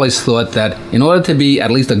 I've always thought that in order to be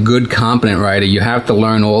at least a good, competent writer, you have to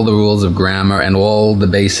learn all the rules of grammar and all the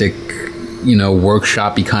basic,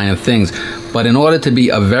 workshop-y kind of things. But in order to be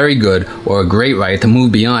a very good or a great writer, to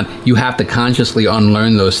move beyond, you have to consciously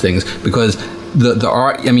unlearn those things because the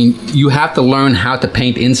art, you have to learn how to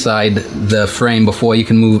paint inside the frame before you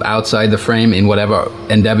can move outside the frame in whatever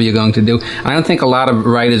endeavor you're going to do. And I don't think a lot of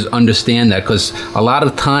writers understand that because a lot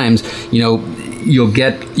of times, you'll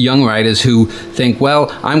get young writers who think, well,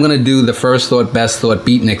 I'm going to do the first thought, best thought,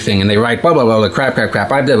 beatnik thing, and they write blah blah blah, crap, blah,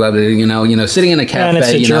 blah, blah, sitting in a cafe. And it's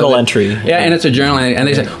a journal entry. Yeah, and it's a journal entry, and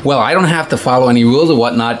they say, well, I don't have to follow any rules or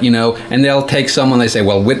whatnot, and they'll take someone. They say,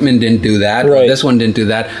 well, Whitman didn't do that, or this one didn't do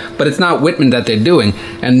that, but it's not Whitman that they're doing.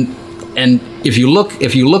 And if you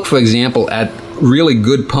look, for example, at really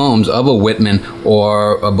good poems of a Whitman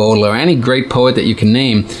or a Baudelaire or any great poet that you can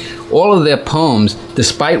name, all of their poems,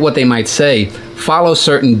 despite what they might say, follow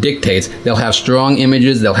certain dictates. They'll have strong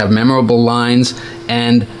images, they'll have memorable lines,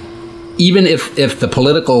 and even if the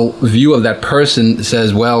political view of that person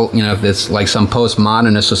says, well, if it's like some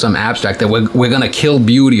postmodernist or some abstract, that we're going to kill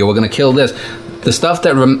beauty or we're going to kill this, the stuff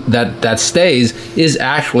that stays is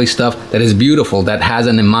actually stuff that is beautiful, that has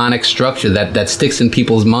a mnemonic structure that sticks in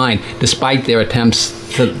people's mind, despite their attempts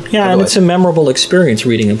to. Yeah, and it's a memorable experience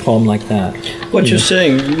reading a poem like that. What you're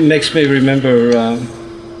saying makes me remember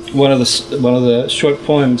one of the short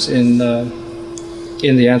poems in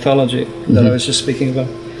the anthology that I was just speaking about,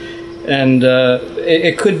 and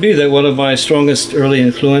it could be that one of my strongest early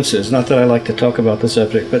influences. Not that I like to talk about the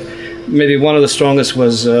subject, but maybe one of the strongest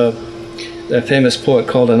was a famous poet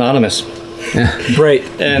called Anonymous. Right.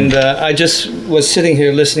 And I just was sitting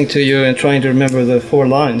here listening to you and trying to remember the 4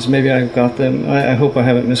 lines. Maybe I've got them. I hope I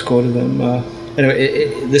haven't misquoted them.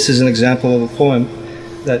 Anyway, this is an example of a poem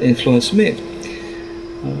that influenced me.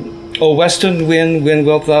 O western wind, when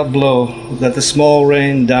wilt thou blow, that the small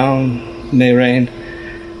rain down may rain?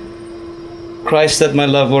 Christ that my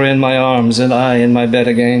love were in my arms and I in my bed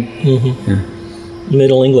again.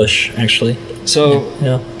 Middle English, actually. So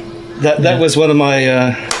that was one of my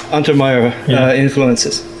Untermeyer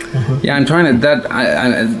influences. Yeah, I'm trying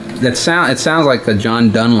to it sounds like a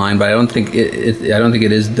John Donne line, but I don't think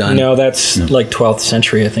it is Donne. No, that's like 12th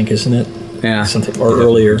century, I think, isn't it? Yeah, something or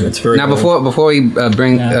earlier. It's very now before we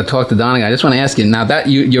talk to Donnie, I just want to ask you. Now that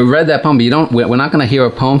you read that poem, but we're not going to hear a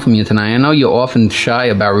poem from you tonight. I know you're often shy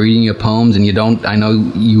about reading your poems, and you don't. I know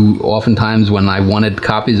you oftentimes, when I wanted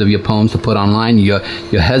copies of your poems to put online, you're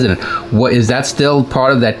hesitant. What is that still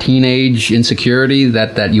part of that teenage insecurity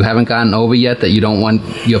that you haven't gotten over yet? That you don't want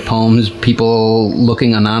your poems, people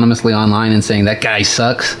looking anonymously online and saying that guy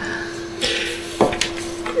sucks?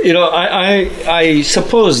 You know, I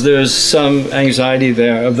suppose there's some anxiety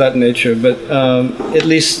there of that nature, but at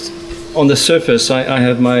least on the surface, I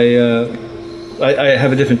have I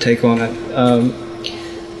have a different take on it.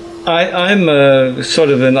 I'm sort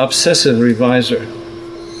of an obsessive reviser,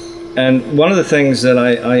 and one of the things that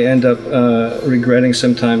I end up regretting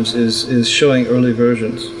sometimes is showing early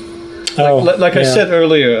versions. I said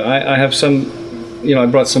earlier, I have some. You know, I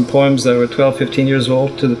brought some poems that were 12, 15 years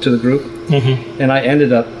old to the group, and I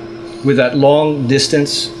ended up with that long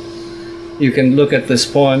distance. You can look at this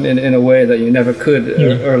poem in a way that you never could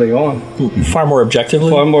early on. Far more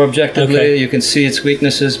objectively? Far more objectively. You can see its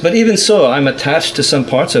weaknesses. But even so, I'm attached to some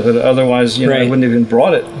parts of it. Otherwise, I wouldn't have even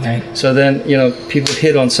brought it. Right. So then, people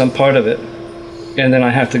hit on some part of it, and then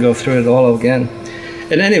I have to go through it all again.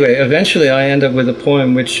 And anyway, eventually I end up with a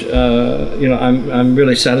poem which, I'm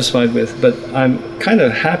really satisfied with. But I'm kind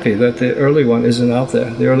of happy that the early one isn't out there,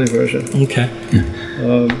 the early version. Okay.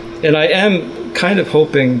 And I am kind of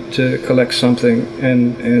hoping to collect something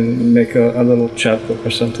and make a little chapbook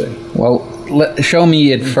or something. Well, show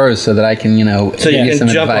me it first so that I can, so you can some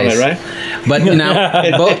jump advice. on it, right? But now,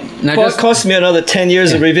 it cost me another 10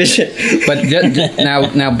 years of revision. But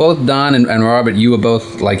now, both Don and Robert, you were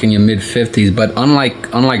both like in your mid-50s. But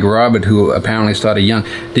unlike Robert, who apparently started young,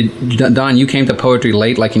 Don, you came to poetry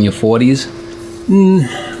late, like in your 40s?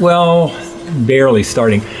 Well, barely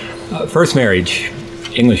starting. First marriage,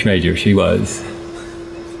 English major. She was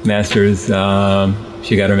master's.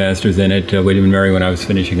 She got her master's in it, William and Mary, when I was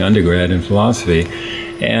finishing undergrad in philosophy.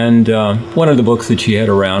 And one of the books that she had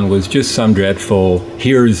around was just some dreadful,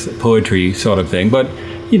 here's poetry sort of thing. But,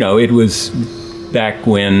 it was back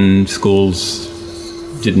when schools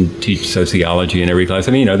didn't teach sociology in every class.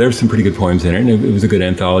 I mean, there's some pretty good poems in it, and it was a good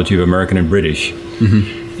anthology of American and British.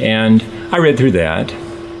 And I read through that.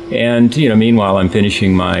 And, meanwhile, I'm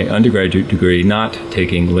finishing my undergraduate degree, not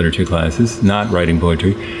taking literature classes, not writing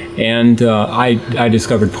poetry. And I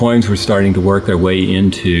discovered poems were starting to work their way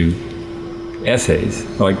into essays,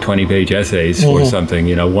 like 20-page essays or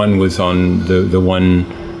something. One was on the one,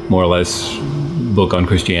 more or less, book on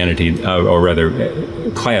Christianity, or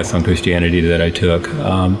rather, class on Christianity that I took.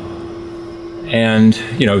 And,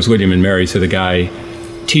 it was William and Mary, so the guy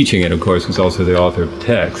teaching it, of course, was also the author of the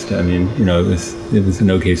text. I mean, it was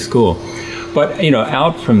an okay school. But,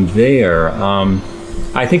 out from there,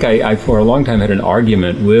 I think I for a long time had an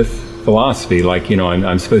argument with philosophy, like,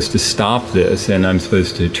 I'm supposed to stop this and I'm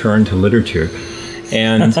supposed to turn to literature.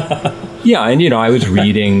 And I was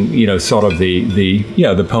reading, sort of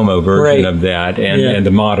the Pomo version of that and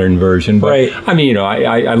the modern version. But I mean,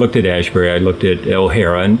 I looked at Ashbery, I looked at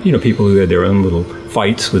O'Hara, and, people who had their own little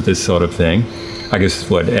fights with this sort of thing. I guess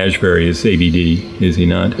Ashbery is ABD, is he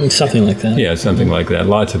not? Something like that. Yeah, something like that.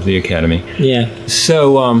 Lots of the academy. Yeah.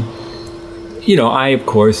 So, I, of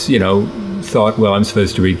course, thought, well, I'm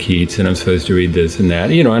supposed to read Keats and I'm supposed to read this and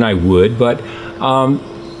that, and I would. But,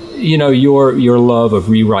 your love of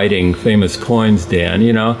rewriting famous poems, Dan,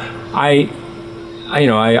 I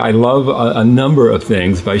love a number of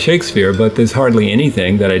things by Shakespeare, but there's hardly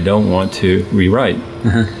anything that I don't want to rewrite,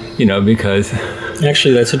 because...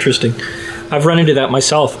 Actually, that's interesting. I've run into that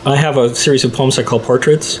myself. I have a series of poems I call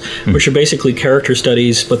portraits, which are basically character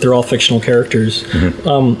studies, but they're all fictional characters.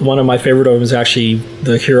 One of my favorite of them is actually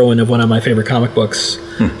the heroine of one of my favorite comic books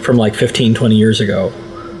from like 15, 20 years ago.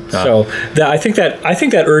 So I think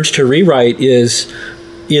that urge to rewrite is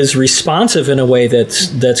responsive in a way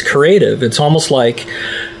that's creative. It's almost like,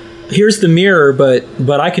 here's the mirror,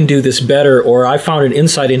 but I can do this better, or I found an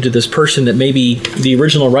insight into this person that maybe the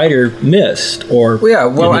original writer missed, or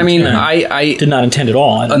I did not intend at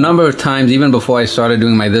all. A number of times, even before I started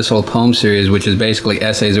doing my This Old Poem series, which is basically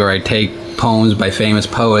essays where I take poems by famous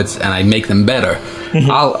poets and I make them better.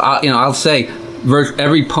 I'll say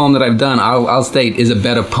every poem that I've done, I'll state is a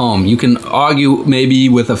better poem. You can argue maybe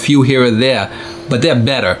with a few here or there, but they're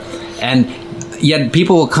better. And yet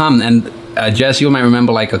people will come and Jess, you might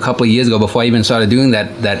remember like a couple of years ago, before I even started doing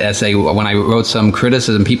that essay, when I wrote some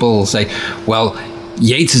criticism, people will say, well,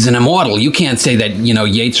 Yeats is an immortal. You can't say that,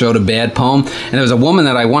 Yeats wrote a bad poem. And there was a woman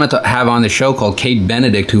that I wanted to have on the show called Kate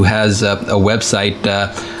Benedict, who has a website.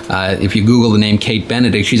 If you Google the name Kate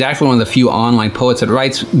Benedict, she's actually one of the few online poets that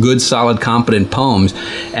writes good, solid, competent poems.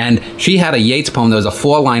 And she had a Yeats poem that was a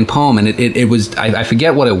 4-line poem, and it was, I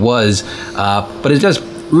forget what it was, but it's just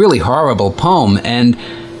really horrible poem. And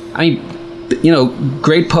I mean,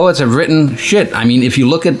 great poets have written shit. I mean, if you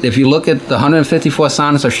look at the 154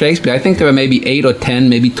 sonnets of Shakespeare, I think there are maybe 8 or 10,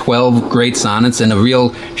 maybe 12 great sonnets, and a real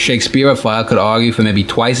Shakespeareophile could argue for maybe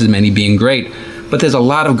twice as many being great. But there's a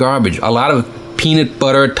lot of garbage, a lot of peanut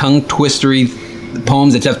butter, tongue twistery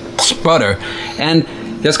poems that just sputter. And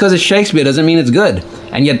just because it's Shakespeare doesn't mean it's good.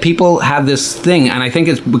 And yet people have this thing, and I think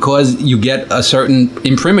it's because you get a certain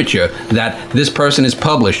imprimatur that this person is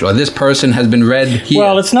published or this person has been read here.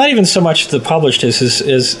 Well, it's not even so much the published as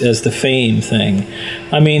the fame thing.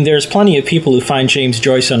 I mean, there's plenty of people who find James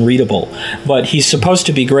Joyce unreadable, but he's supposed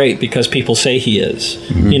to be great because people say he is.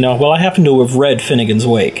 Mm-hmm. Well, I happen to have read Finnegan's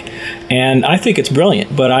Wake, and I think it's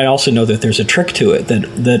brilliant, but I also know that there's a trick to it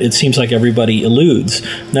that it seems like everybody eludes.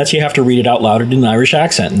 And that's you have to read it out loud in an Irish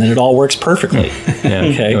accent, and then it all works perfectly. Yeah.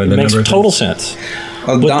 Okay, it makes total sense.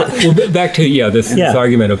 Back to this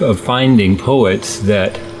argument of finding poets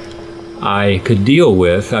that I could deal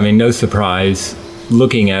with. I mean, no surprise,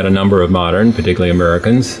 looking at a number of modern, particularly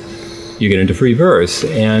Americans, you get into free verse.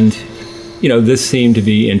 And, this seemed to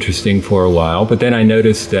be interesting for a while. But then I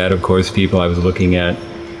noticed that, of course, people I was looking at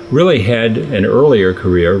really had an earlier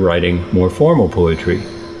career writing more formal poetry.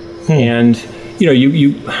 And,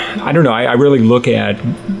 I don't know, I really look at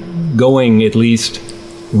going at least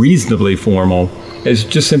reasonably formal as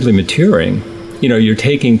just simply maturing. You're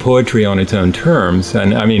taking poetry on its own terms,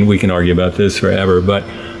 and I mean, we can argue about this forever, but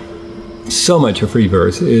so much of free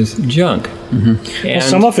verse is junk. Mm-hmm. And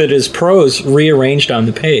some of it is prose rearranged on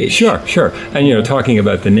the page. Sure. And, talking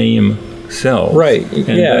about the name sells. Right,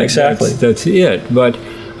 exactly. That's it. But,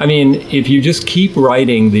 I mean, if you just keep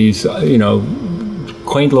writing these,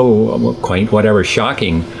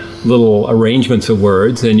 shocking little arrangements of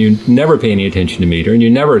words, and you never pay any attention to meter, and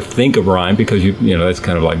you never think of rhyme because that's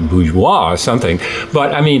kind of like bourgeois or something.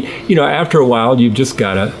 But I mean, after a while, you've just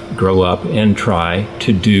got to grow up and try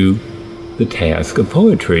to do the task of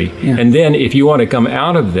poetry. Yeah. And then if you want to come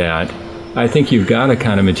out of that, I think you've got a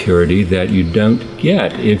kind of maturity that you don't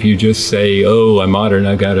get if you just say, "Oh, I'm modern.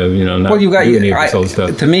 I got to, not do any of this old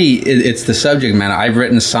stuff." To me, it's the subject matter. I've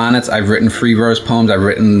written sonnets. I've written free verse poems. I've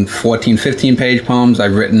written 14, 15-page poems.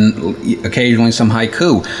 I've written occasionally some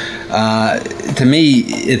haiku. To me,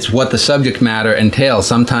 it's what the subject matter entails.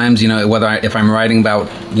 Sometimes, if I'm writing about,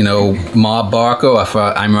 Ma Barker, or if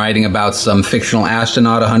I'm writing about some fictional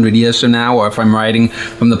astronaut 100 years from now, or if I'm writing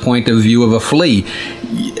from the point of view of a flea,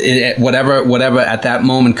 whatever at that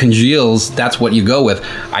moment congeals, that's what you go with.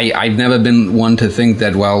 I've never been one to think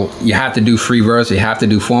that, well, you have to do free verse, you have to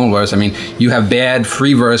do formal verse. I mean, you have bad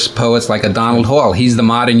free verse poets like a Donald Hall. He's the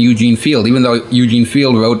modern Eugene Field, even though Eugene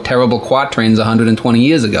Field wrote terrible quatrains 120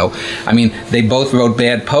 years ago. I mean, they both wrote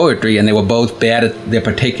bad poetry, and they were both bad at their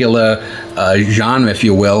particular genre, if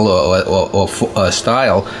you will, or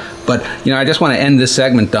style. But, I just want to end this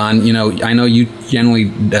segment, Don. I know you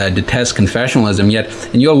generally detest confessionalism, yet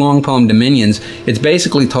in your long poem, Dominions, it's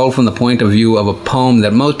basically told from the point of view of a poem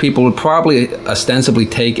that most people would probably ostensibly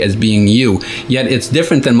take as being you. Yet it's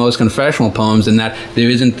different than most confessional poems in that there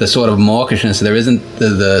isn't the sort of mawkishness, there isn't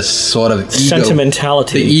the sort of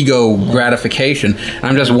sentimentality, the ego gratification. And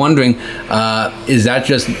I'm just wondering,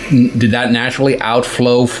 did that naturally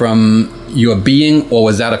outflow from your being, or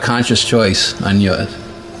was that a conscious choice on yours?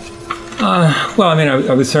 Well, I mean,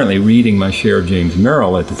 I was certainly reading my share of James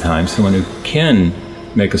Merrill at the time, someone who can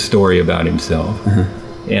make a story about himself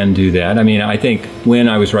and do that. I mean, I think when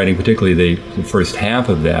I was writing particularly the first half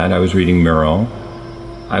of that, I was reading Merrill.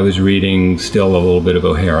 I was reading still a little bit of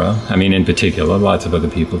O'Hara. I mean, in particular, lots of other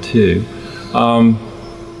people too. I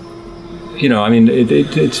mean,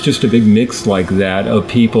 it's just a big mix like that of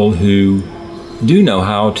people who do know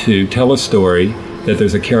how to tell a story, that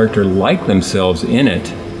there's a character like themselves in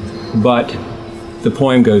it, but the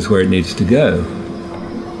poem goes where it needs to go.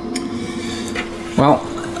 Well,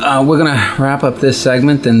 we're going to wrap up this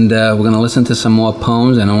segment, and we're going to listen to some more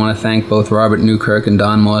poems, and I want to thank both Robert Newkirk and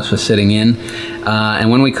Don Moss for sitting in. And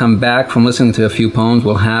when we come back from listening to a few poems,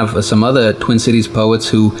 we'll have some other Twin Cities poets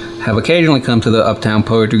who have occasionally come to the Uptown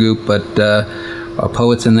Poetry Group, but are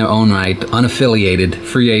poets in their own right, unaffiliated,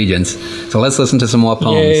 free agents. So let's listen to some more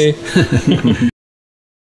poems.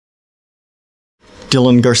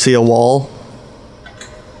 Dylan Garcia-Wahl.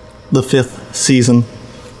 the fifth season.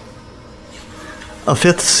 A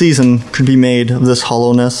fifth season could be made of this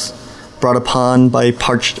hollowness, brought upon by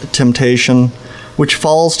parched temptation, which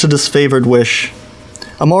falls to disfavored wish.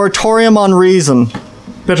 A moratorium on reason.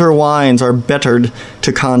 Bitter wines are bettered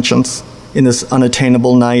to conscience in this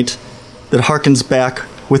unattainable night that harkens back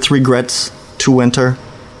with regrets to winter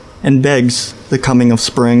and begs the coming of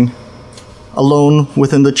spring. Alone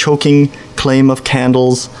within the choking claim of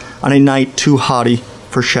candles on a night too haughty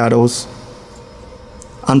for shadows.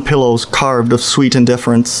 On pillows carved of sweet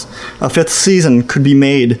indifference, a fifth season could be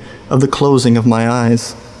made of the closing of my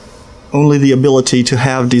eyes. Only the ability to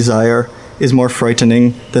have desire is more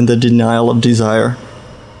frightening than the denial of desire.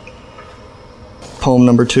 Poem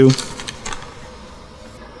number 2.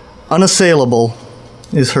 Unassailable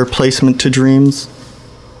is her placement to dreams,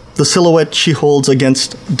 the silhouette she holds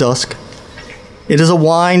against dusk. It is a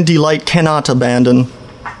wine delight cannot abandon.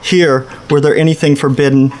 Here, were there anything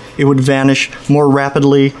forbidden, it would vanish more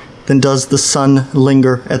rapidly than does the sun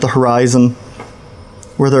linger at the horizon.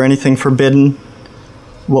 Were there anything forbidden,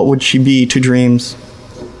 what would she be to dreams?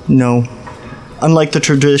 No. Unlike the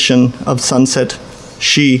tradition of sunset,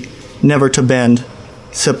 she, never to bend,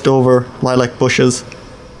 sipped over lilac bushes,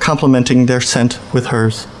 complementing their scent with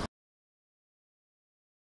hers.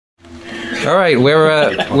 All right,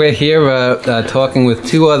 we're here talking with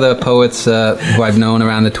two other poets who I've known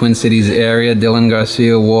around the Twin Cities area, Dylan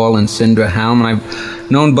Garcia-Wahl and Cindra Halm, and I've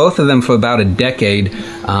known both of them for about a decade.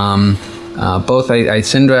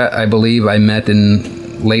 Cindra, I believe, I met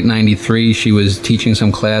in late '93. She was teaching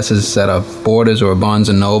some classes at a Borders or a Barnes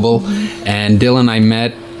 & Noble, and Dylan I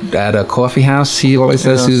met at a coffee house. He always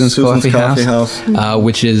says Susan's Coffee House.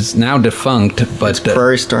 Which is now defunct. But it's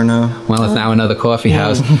Prairie Star now. Well, it's now another coffee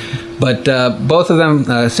house. But both of them,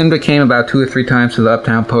 Cindra came about 2 or 3 times to the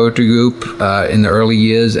Uptown Poetry Group in the early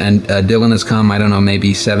years, and Dylan has come, I don't know,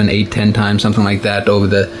 maybe 7, 8, 10 times, something like that, over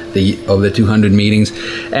the 200 meetings.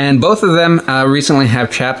 And both of them recently have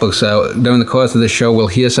chapbooks. So during the course of the show, we'll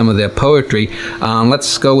hear some of their poetry.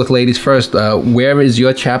 Let's go with ladies first. Where is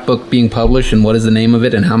your chapbook being published, and what is the name of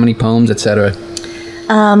it, and how many poems, etc.?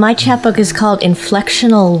 My chapbook is called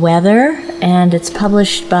Inflectional Weather, and it's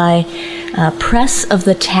published by Press of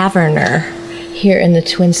the Taverner here in the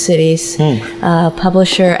Twin Cities.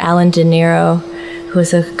 Publisher Alan De Niro, who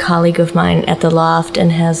is a colleague of mine at the Loft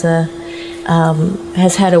and has had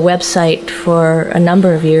a website for a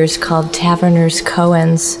number of years called Taverners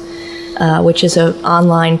Coens, which is an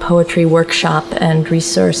online poetry workshop and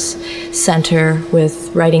resource center with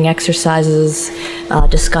writing exercises,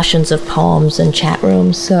 discussions of poems, and chat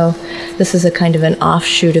rooms. So this is a kind of an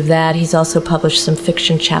offshoot of that. He's also published some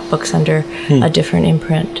fiction chapbooks under a different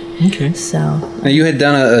imprint. Okay. So now, you had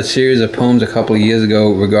done a series of poems a couple of years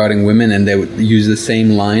ago regarding women, and they would use the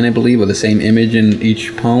same line, I believe, or the same image in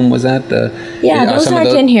each poem. Was that those aren't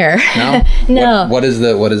in here. No. No. What is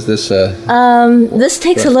this? This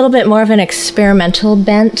takes a little bit more of an experimental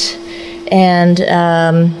bent, and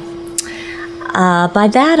by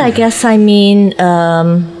that I guess I mean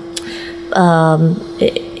I'm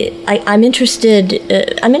interested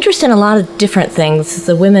in a lot of different things.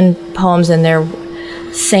 The women poems and their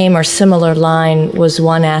same or similar line was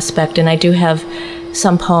one aspect, and I do have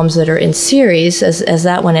some poems that are in series, as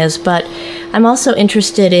that one is, but I'm also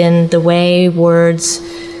interested in the way words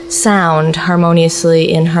sound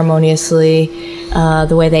harmoniously, inharmoniously,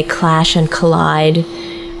 the way they clash and collide.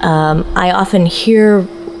 I often hear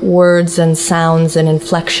words and sounds and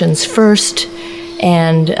inflections first,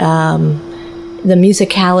 and the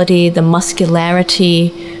musicality, the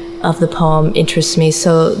muscularity of the poem interests me.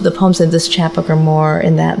 So the poems in this chapbook are more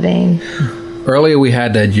in that vein. Earlier we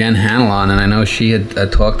had Jen Hanel on, and I know she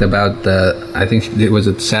had talked about I think it was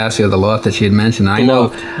at Sassy or the Loft that she had mentioned. I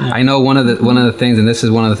know one of the things, and this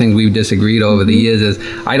is one of the things we've disagreed over the years, is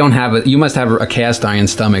I don't have you must have a cast iron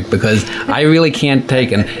stomach, because I really can't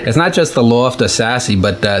take, and it's not just the Loft or Sassy,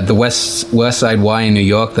 but the West Side Y in New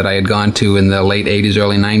York that I had gone to in the late 80s,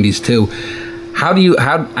 early 90s too.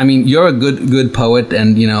 I mean, you're a good poet,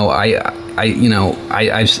 and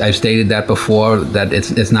I've stated that before, that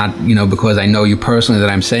it's not because I know you personally that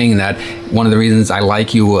I'm saying that. One of the reasons I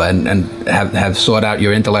like you and have sought out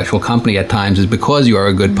your intellectual company at times is because you are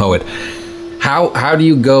a good poet. How do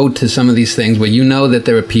you go to some of these things where you know that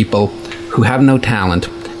there are people who have no talent,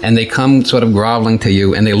 and they come sort of groveling to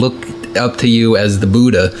you, and they look up to you as the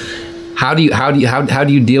Buddha? How do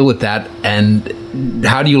you deal with that, and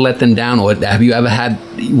how do you let them down? Or have you ever had,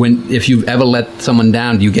 if you've ever let someone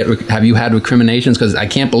down, have you had recriminations? Because I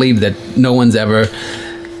can't believe that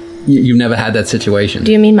you've never had that situation.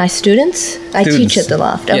 Do you mean my students? I teach at the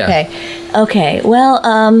Loft. Okay. Yeah. Okay. Well,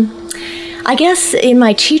 I guess in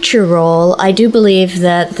my teacher role, I do believe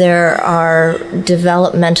that there are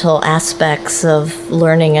developmental aspects of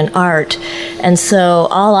learning and art. And so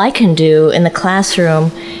all I can do in the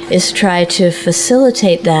classroom is try to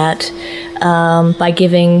facilitate that by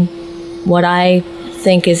giving what I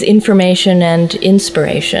think is information and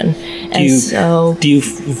inspiration. Do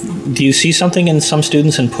you see something in some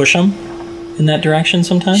students and push them in that direction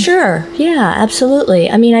sometimes? Sure. Yeah, absolutely.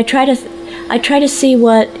 I mean, I try to see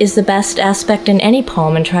what is the best aspect in any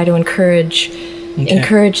poem and try to encourage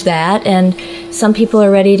that. And some people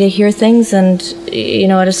are ready to hear things, and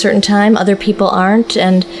at a certain time, other people aren't.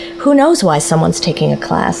 And who knows why someone's taking a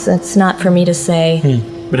class? It's not for me to say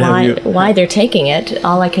why they're taking it.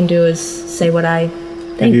 All I can do is say what I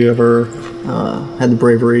think. Have you ever had the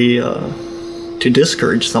bravery to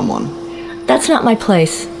discourage someone? That's not my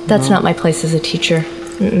place. That's not my place as a teacher.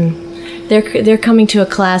 They're coming to a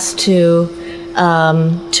class to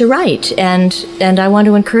write, and I want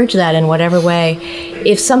to encourage that in whatever way.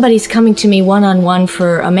 If somebody's coming to me one-on-one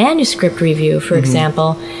for a manuscript review, for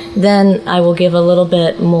example, then I will give a little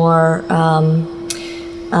bit more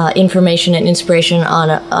information and inspiration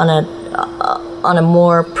on a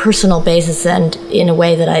more personal basis, and in a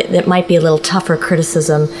way that might be a little tougher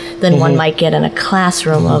criticism than one might get in a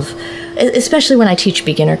classroom of. Especially when I teach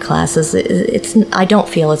beginner classes, I don't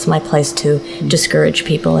feel it's my place to discourage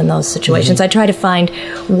people in those situations. I try to find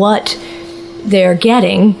what they're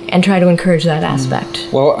getting and try to encourage that aspect.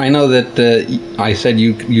 Well, I know that I said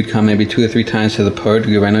you'd come maybe 2 or 3 times to the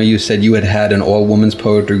poetry group. I know you said you had an all-women's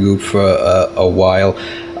poetry group for a while.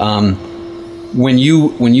 When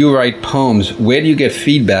you write poems, where do you get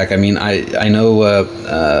feedback? I mean, I know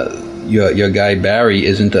your guy Barry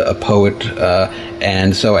isn't a poet,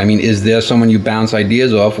 and so I mean, is there someone you bounce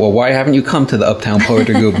ideas off? Well, why haven't you come to the Uptown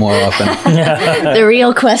Poetry Group more often? The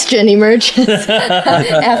real question emerges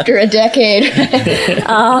after a decade.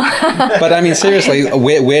 But I mean, seriously,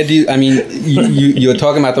 where do you? I mean, you're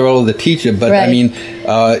talking about the role of the teacher, but right. I mean,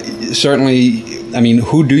 certainly. I mean,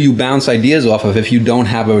 who do you bounce ideas off of if you don't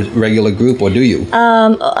have a regular group, or do you?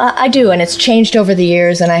 I do, and it's changed over the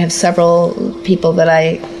years, and I have several people that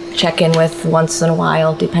I check in with once in a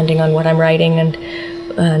while, depending on what I'm writing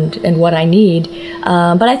and what I need.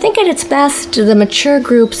 But I think at its best, the mature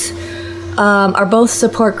groups are both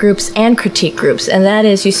support groups and critique groups, and that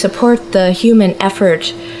is you support the human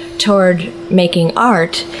effort toward making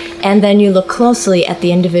art, and then you look closely at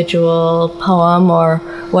the individual poem or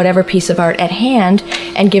whatever piece of art at hand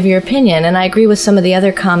and give your opinion. And I agree with some of the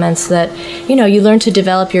other comments that, you learn to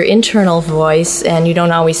develop your internal voice, and you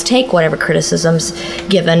don't always take whatever criticism's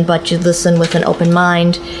given, but you listen with an open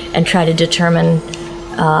mind and try to determine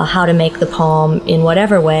how to make the poem in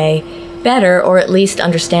whatever way better, or at least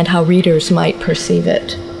understand how readers might perceive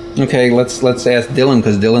it. Okay, let's ask Dylan,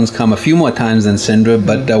 because Dylan's come a few more times than Cindra,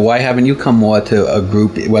 but why haven't you come more to a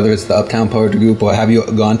group, whether it's the Uptown Poetry Group, or have you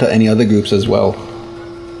gone to any other groups as well?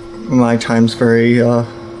 My time's very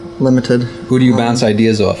limited. Who do you bounce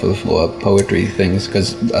ideas off of, or poetry things?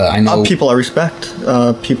 Because I know... people I respect,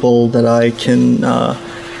 people that I can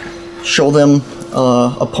show them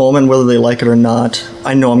a poem, and whether they like it or not,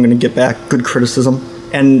 I know I'm going to get back good criticism,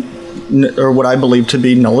 or what I believe to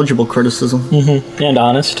be knowledgeable criticism. And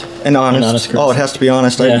honest. And honest. Oh, it has to be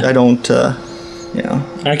honest. Yeah. I don't,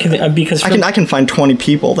 I can find 20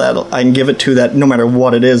 people that I can give it to that no matter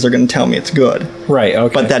what it is, they're going to tell me it's good. Right,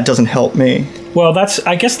 okay. But that doesn't help me. Well,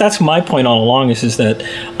 I guess that's my point all along is that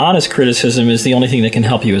honest criticism is the only thing that can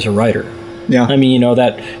help you as a writer. Yeah. I mean,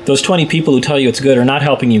 that those 20 people who tell you it's good are not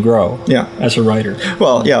helping you grow as a writer.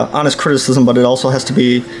 Well, yeah, honest criticism, but it also has to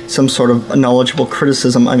be some sort of knowledgeable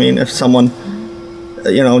criticism. I mean, if someone,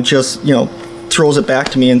 just, throws it back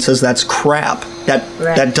to me and says that's crap,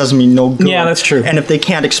 that does me no good. Yeah, that's true. And if they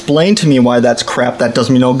can't explain to me why that's crap, that does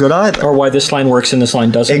me no good either. Or why this line works and this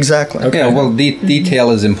line doesn't. Exactly. Okay. Yeah, well, detail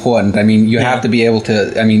is important. I mean, you have to be able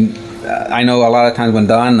to, I know a lot of times when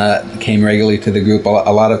Don came regularly to the group, a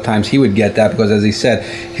lot of times he would get that because, as he said,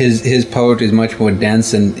 his poetry is much more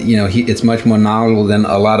dense, and it's much more knowledgeable than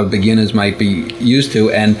a lot of beginners might be used to,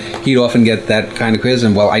 and he'd often get that kind of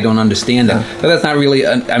criticism. Well, I don't understand that, but that's not really.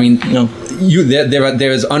 No.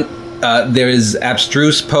 There is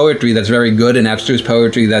abstruse poetry that's very good, and abstruse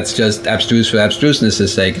poetry that's just abstruse for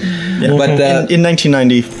abstruseness' sake. Yeah. But in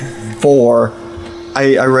 1994.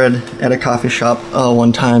 I read at a coffee shop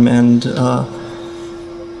one time, and a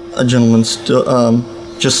gentleman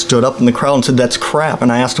just stood up in the crowd and said, "That's crap." And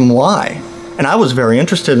I asked him why. And I was very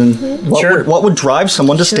interested in what would drive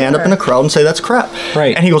someone to stand up in a crowd and say that's crap.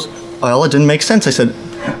 Right. And he goes, "Well, it didn't make sense." I said,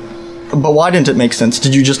 but why didn't it make sense?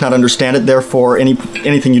 Did you just not understand it? Therefore,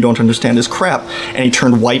 anything you don't understand is crap. And he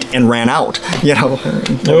turned white and ran out. You know, what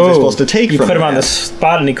was he supposed to take you from put him on the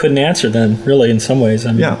spot and he couldn't answer then, really, in some ways.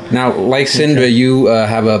 I mean. Yeah. Now, like Cindra, you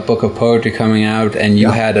have a book of poetry coming out, and you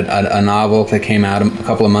had a novel that came out a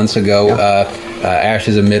couple of months ago,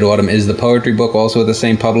 Ashes of Mid-Autumn. Is the poetry book also with the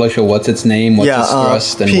same publisher? What's its name? What's its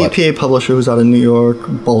thrust? And PA publisher who's out of New York,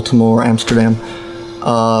 Baltimore, Amsterdam.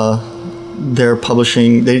 They're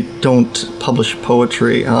publishing. They don't publish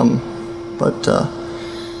poetry, but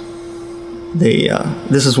they.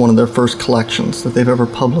 This is one of their first collections that they've ever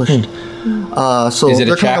published. So is it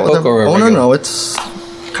a chapbook or a regular? No, it's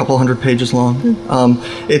a couple hundred pages long.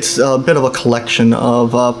 It's a bit of a collection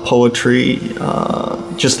of poetry.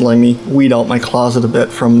 Just letting me weed out my closet a bit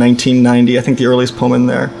from 1990. I think the earliest poem in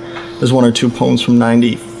there is 1 or 2 poems from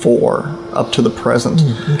 94 up to the present.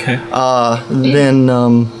 Then.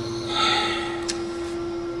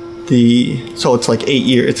 So it's like 8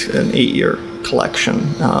 years. It's an 8-year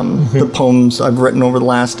collection. The poems I've written over the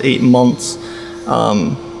last 8 months.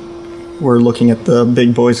 We're looking at the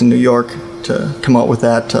big boys in New York to come out with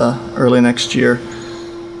that early next year.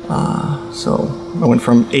 So I went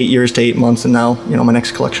from 8 years to 8 months, and now my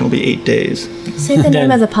next collection will be 8 days. Say the name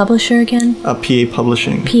of the publisher again. PA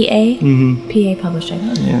Publishing. PA. PA Publishing.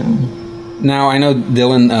 Yeah. Now I know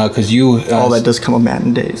Dylan, because you all that does come of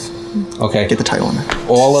Madden Days. Okay. Get the title on it.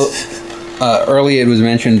 Earlier it was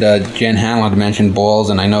mentioned, Jen Hanel had mentioned Balls,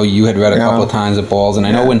 and I know you had read a couple of times of Balls, and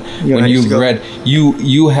I know when you've read,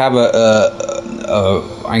 you have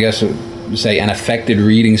I guess say an affected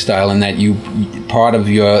reading style in that you part of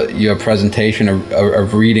your presentation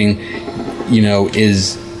of reading,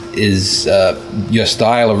 is your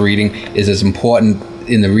style of reading is as important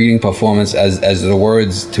in the reading performance as the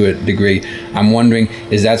words to a degree. I'm wondering,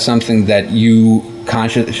 is that something that you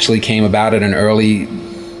consciously came about at an early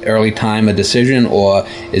time, a decision, or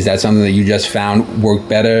is that something that you just found worked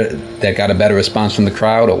better, that got a better response from the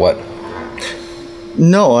crowd, or what?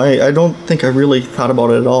 No, I don't think I really thought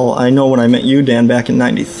about it at all. I know when I met you, Dan, back in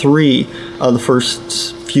 '93, the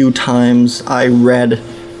first few times I read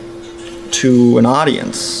to an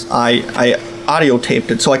audience, I audio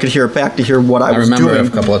taped it so I could hear it back to hear what I was doing. I remember it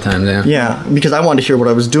a couple of times, yeah. Yeah, because I wanted to hear what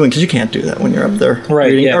I was doing, because you can't do that when you're up there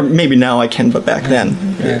reading. Yeah. Or maybe now I can, but back then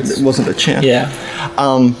it wasn't a chance. Yeah.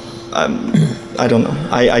 I don't know.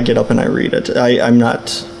 I get up and I read it. I'm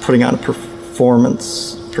not putting on a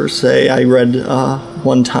performance per se. I read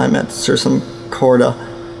one time at Sursum Corda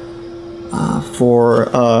for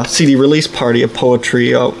a CD release party of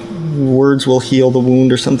poetry, Words Will Heal the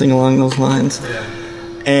Wound or something along those lines. Yeah.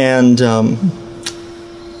 And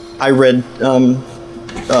I read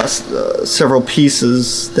several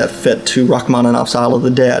pieces that fit to Rachmaninoff's Isle of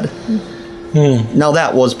the Dead. Now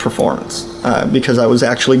that was performance, because I was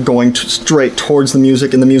actually going straight towards the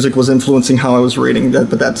music, and the music was influencing how I was reading.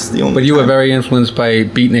 But that's the only. But you were very influenced by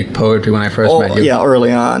beatnik poetry when I first met you. Yeah,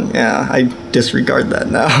 early on. Yeah, I disregard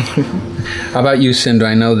that now. How about you, Cindra?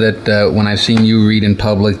 I know that when I've seen you read in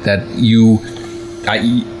public, that you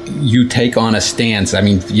take on a stance. I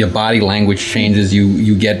mean, your body language changes.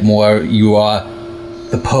 You get more. You are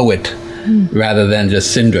the poet rather than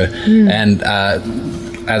just Cindra. And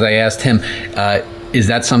as I asked him, is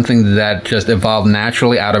that something that just evolved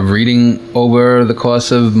naturally out of reading over the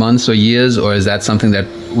course of months or years, or is that something that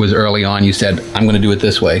was early on? You said, "I'm going to do it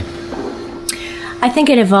this way." I think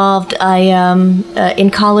it evolved.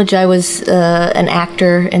 In college, I was an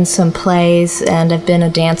actor in some plays, and I've been a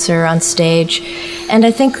dancer on stage. And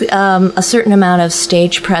I think a certain amount of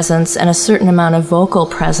stage presence and a certain amount of vocal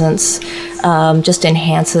presence just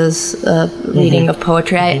enhances reading of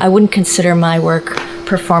poetry. I wouldn't consider my work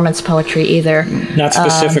performance poetry either. Not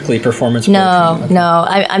specifically performance poetry. No.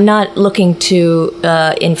 I'm not looking to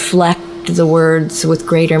inflect the words with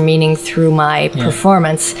greater meaning through my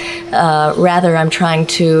performance. Rather, I'm trying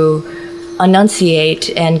to enunciate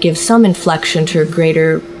and give some inflection to a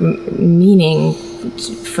greater meaning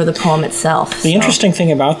for the poem itself. The interesting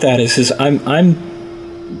thing about that is I'm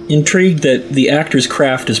intrigued that the actor's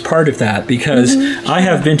craft is part of that, because I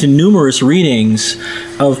have been to numerous readings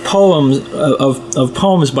of poems of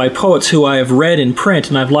poems by poets who I have read in print,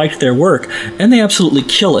 and I've liked their work, and they absolutely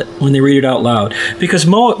kill it when they read it out loud, because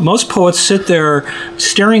most poets sit there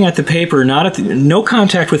staring at the paper, no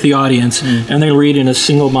contact with the audience, and they read in a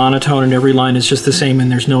single monotone, and every line is just the same,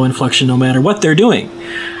 and there's no inflection no matter what they're doing.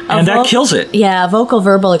 And that kills it. Yeah, a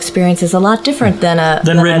vocal-verbal experience is a lot different than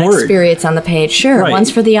written an word experience on the page. Sure, Right.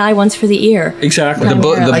 one's for the eye, one's for the ear. Exactly.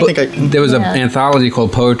 There was an anthology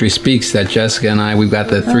called Poetry Speaks that Jessica and we've got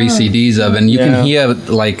the 3 CDs of, and you can hear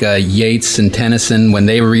like Yeats and Tennyson when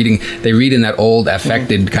they were reading. They read in that old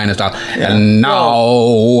affected kind of style. And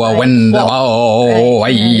now, when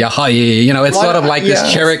it's sort of like this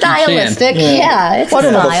Cherokee stylistic. chant. Yeah, it's Well, I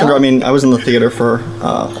don't know about style. Cindra. I mean, I was in the theater for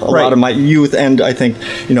a lot of my youth, and I think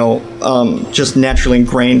just naturally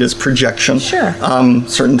ingrained is projection. Sure.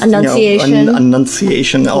 Certain Enunciation.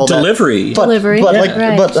 enunciation, all Delivery. that. Delivery.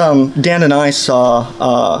 But Dan and I saw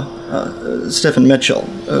Stephen Mitchell,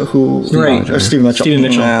 or Stephen Mitchell. Stephen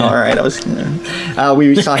Mitchell. All right,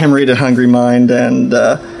 we saw him read A Hungry Mind and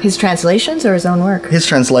His translations or his own work? his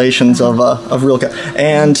translations of Rilke,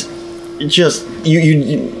 and just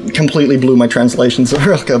you completely blew my translations of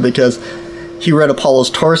Rilke because he read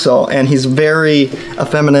Apollo's Torso, and he's very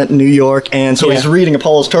effeminate in New York, and so he's reading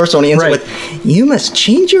Apollo's Torso, and he ends up with, "You must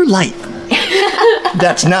change your life."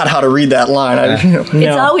 That's not how to read that line.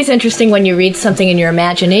 It's always interesting when you read something and your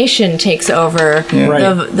imagination takes over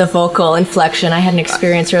the vocal inflection. I had an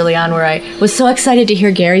experience early on where I was so excited to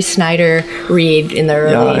hear Gary Schneider read in the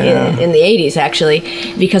in the 80s, actually,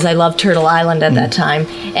 because I loved Turtle Island at that time.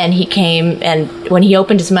 And he came, and when he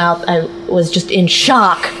opened his mouth, I was just in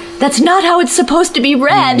shock. That's not how it's supposed to be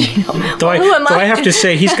read. Though I have to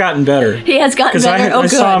say, he's gotten better. He has gotten better.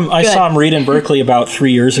 I saw him read in Berkeley about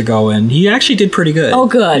 3 years ago, and he actually did pretty good. Oh,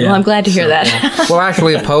 good. Yeah. Well, I'm glad to hear that. Well,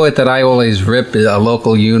 actually, a poet that I always rip is a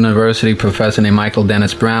local university professor named Michael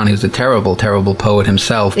Dennis Brown. He was a terrible, terrible poet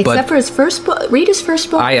himself. Except for his first book. Read his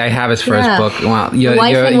first book. I have his first book. Well, you're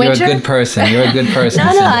a good person. You're a good person.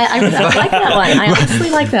 No, I like that one. I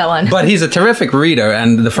honestly like that one. But he's a terrific reader,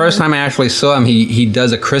 and the first time I actually saw him, he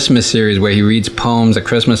does a Christmas series where he reads poems at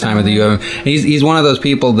Christmas time of the year. He's one of those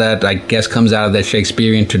people that I guess comes out of that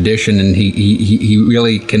Shakespearean tradition, and he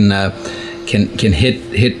really can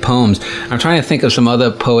hit poems. I'm trying to think of some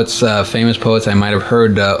other poets, famous poets I might have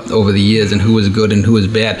heard over the years, and who was good and who was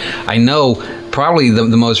bad. I know probably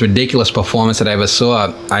the most ridiculous performance that I ever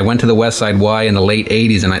saw. I went to the West Side Y in the late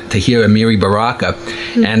 80s to hear Amiri Baraka,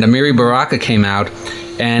 and Amiri Baraka came out.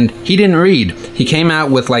 And he didn't read. He came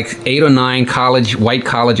out with like 8 or 9 white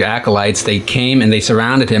college acolytes. They came and they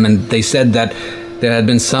surrounded him, and they said that there had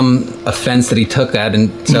been some offense that he took that.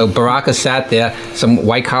 And so Baraka sat there. Some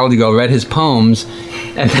white college girl read his poems,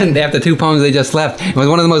 and then after 2 poems, they just left. It was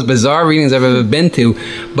one of the most bizarre readings I've ever been to,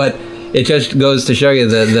 but it just goes to show you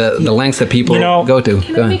the lengths that people go to.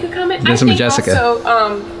 Can I make a comment? I think Jessica.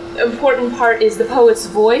 Also, important part is the poet's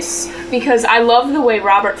voice, because I love the way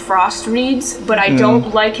Robert Frost reads, but I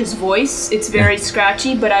don't like his voice. It's very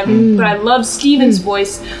scratchy, but I love Stephen's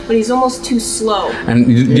voice, but he's almost too slow. And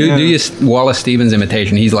do you Wallace Stevens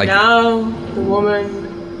imitation? He's like, now the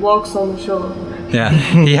woman walks on the shore. Yeah,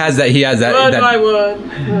 he has that. Word by word.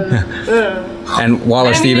 And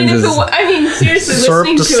Wallace Stevens is. Seriously,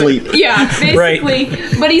 listening to sleep. it. Yeah, basically.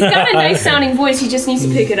 But he's got a nice sounding voice. He just needs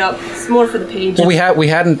to pick it up. It's more for the page. Well, we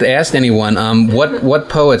hadn't asked anyone. What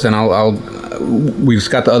poets? And we've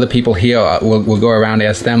got the other people here. We'll go around and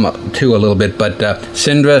ask them too a little bit. But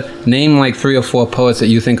Cindra, name like 3 or 4 poets that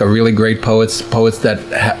you think are really great poets that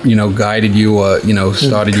guided you or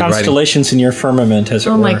started you writing. Constellations in your firmament, as it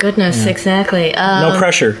were. Oh my goodness, exactly. No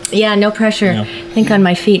pressure. Yeah, no pressure. Think on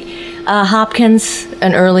my feet. Hopkins,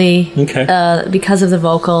 an early, because of the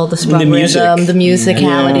vocal, the sprung rhythm, the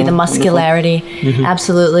musicality, the muscularity,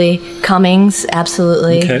 absolutely. Cummings,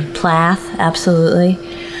 absolutely. Plath, absolutely.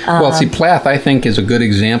 Well, see, Plath, I think, is a good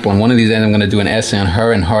example. And one of these days, I'm going to do an essay on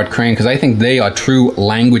her and Hart Crane, because I think they are true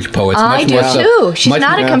language poets. I do, too. She's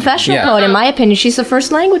not a confessional poet, in my opinion. She's the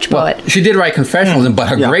first language poet. She did write confessionals, but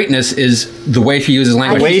her greatness is the way she uses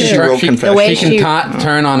language. The way she wrote confessionals. She can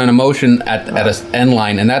turn on an emotion at an end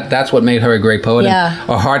line, and that's what made her a great poet. Yeah.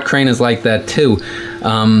 Or Hart Crane is like that, too.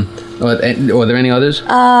 Are there any others?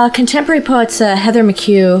 Contemporary poets, Heather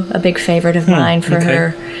McHugh, a big favorite of mine for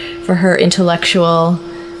her intellectual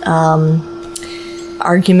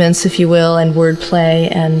arguments, if you will, and wordplay.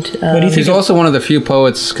 And she's also one of the few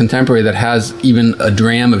poets contemporary that has even a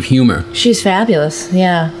dram of humor. She's fabulous.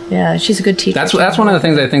 Yeah, she's a good teacher. That's one of the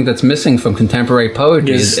things I think that's missing from contemporary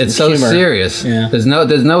poetry. It's so humor. Serious. Yeah. There's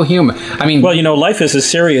no humor. I mean, well, life is a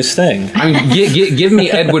serious thing. I mean, give me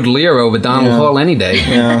Edward Lear over Donald Hall any day.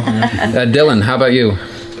 Yeah. Dylan, how about you?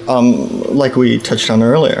 Like we touched on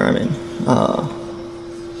earlier, I mean,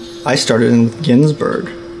 I started in Ginsberg,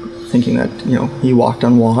 thinking that he walked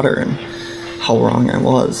on water, and how wrong I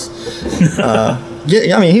was.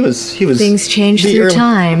 He was. Things change through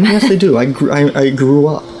time. Yes, they do. I grew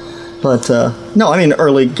up, But no, I mean,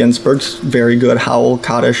 early Ginsberg's very good. Howell,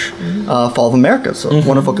 Kaddish, Fall of America's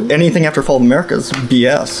wonderful. Anything after Fall of America's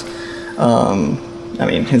BS. I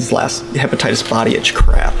mean, his last hepatitis body itch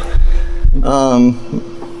crap.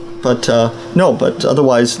 But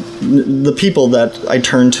otherwise, the people that I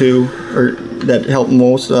turn to or that help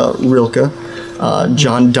most, Rilke,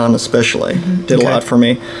 John Donne especially, did a lot for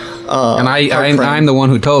me. And I'm the one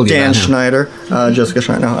who told you Dan that. Schneider, Jessica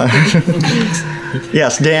Schneider.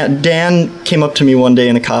 Yes, Dan came up to me one day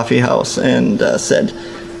in a coffee house and said,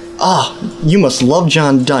 you must love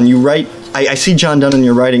John Donne. You write. I see John Donne in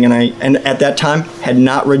your writing, and at that time had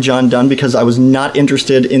not read John Donne because I was not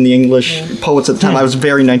interested in the English poets at the time. I was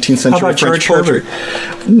very 19th century How about French George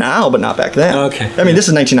poetry. Now, but not back then. Okay. I mean, this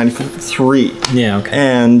is 1993. Yeah, okay.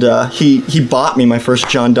 And he bought me my first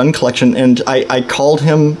John Donne collection, and I called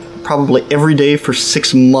him probably every day for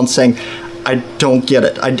 6 months saying, I don't get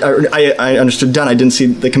it. I understood Donne. I didn't see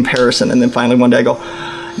the comparison. And then finally one day I go,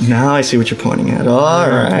 now I see what you're pointing at. All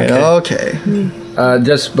right, okay.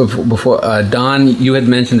 Just before Don, you had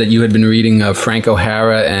mentioned that you had been reading Frank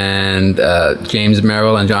O'Hara and James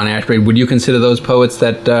Merrill and John Ashbery. Would you consider those poets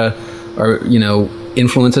that are,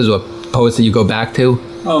 influences or poets that you go back to?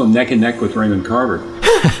 Oh, neck and neck with Raymond Carver.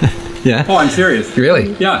 Yeah. Oh, I'm serious.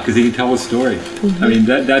 Really? Yeah, because he can tell a story. I mean,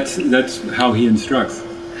 that's how he instructs.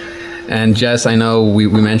 And Jess, I know we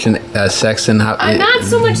mentioned Sexton. Not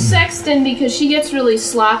so much Sexton because she gets really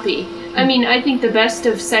sloppy. I mean, I think the best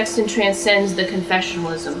of Sexton transcends the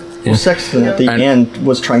confessionalism. Well, Sexton at the end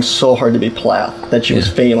was trying so hard to be Plath that she was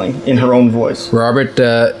failing in her own voice. Robert,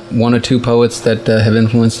 one or two poets that have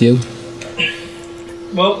influenced you?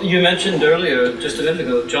 Well, you mentioned earlier, just a minute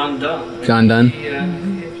ago, John Donne. John Donne? Yeah,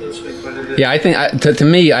 he influenced me quite a bit. Yeah, I think, to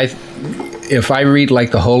me, if I read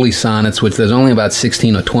like the Holy Sonnets, which there's only about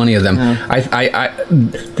 16 or 20 of them,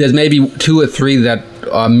 there's maybe 2 or 3 that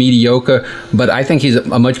are mediocre, but I think he's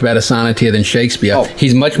a much better sonneteer than Shakespeare. Oh.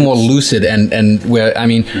 He's much more lucid and where, I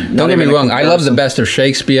mean, don't get me wrong, I love the best of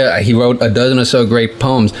Shakespeare. He wrote a dozen or so great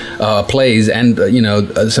poems, plays, and,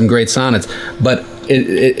 some great sonnets, but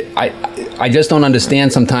I just don't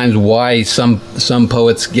understand sometimes why some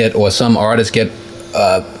poets get, or some artists get,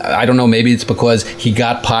 I don't know, maybe it's because he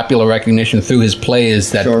got popular recognition through his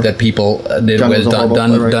plays that people did, whereas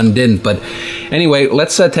Donne didn't. But anyway,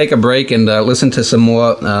 let's take a break and listen to some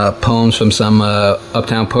more poems from some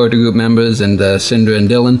Uptown Poetry Group members and Cindra and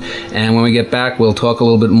Dylan. And when we get back, we'll talk a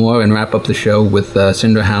little bit more and wrap up the show with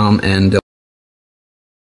Cindra, Halm, and Dylan.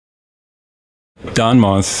 Don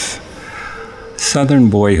Moss, Southern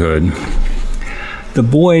Boyhood. The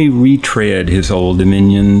boy retread his old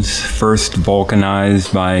dominions, first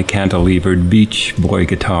vulcanized by cantilevered beach boy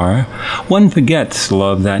guitar. One forgets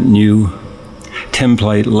love that new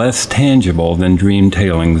template less tangible than dream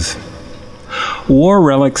tailings. War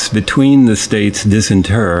relics between the states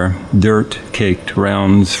disinter, dirt-caked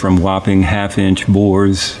rounds from whopping half-inch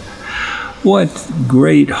bores. What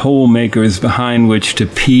great hole makers behind which to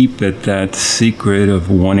peep at that secret of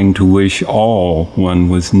wanting to wish all one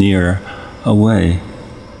was near away.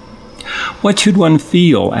 What should one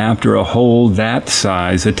feel after a hole that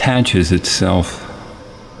size attaches itself?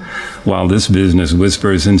 While this business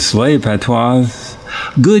whispers in sleigh patois,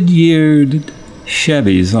 good-yeared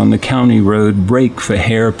Chevys on the county road break for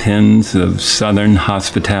hairpins of southern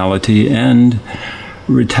hospitality and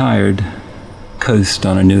retired coast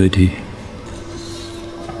on annuity.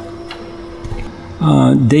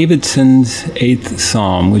 Davidson's 8th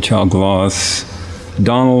Psalm, which I'll gloss.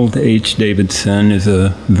 Donald H. Davidson is a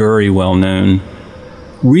very well-known,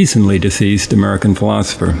 recently deceased American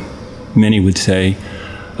philosopher. Many would say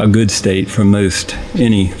a good state for most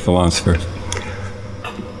any philosopher.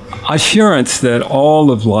 Assurance that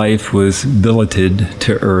all of life was billeted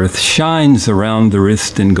to earth shines around the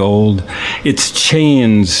wrist in gold, its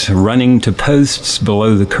chains running to posts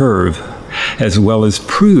below the curve, as well as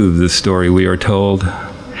prove the story we are told.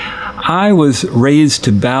 I was raised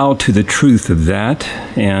to bow to the truth of that,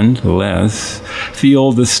 and less,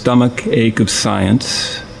 feel the stomach ache of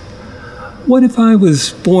science. What if I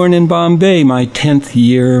was born in Bombay? My 10th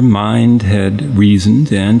year mind had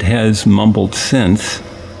reasoned and has mumbled since.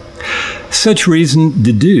 Such reason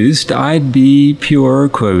deduced, I'd be pure,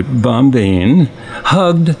 quote, Bombayan,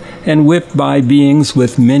 hugged and whipped by beings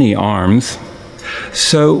with many arms.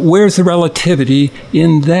 So where's the relativity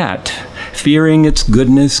in that? Fearing its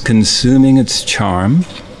goodness, consuming its charm?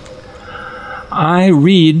 I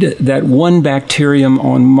read that one bacterium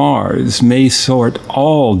on Mars may sort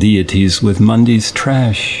all deities with Monday's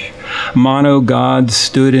trash. Mono-gods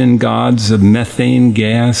stood in gods of methane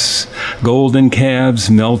gas, golden calves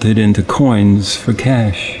melted into coins for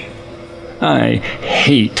cash. I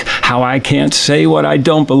hate How I can't say what I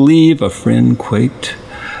don't believe, a friend quaked.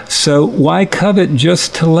 So why covet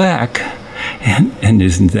just to lack? And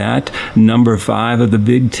isn't that number 5 of the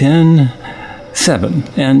Big Ten? 7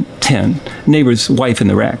 and 10. Neighbor's wife in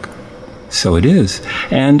the rack. So it is,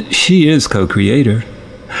 and she is co-creator.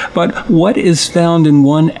 But what is found in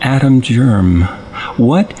one atom germ?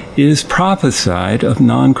 What is prophesied of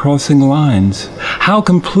non-crossing lines? How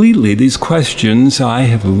completely these questions I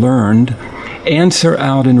have learned answer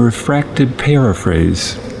out in refracted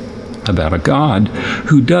paraphrase about a God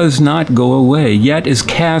who does not go away, yet is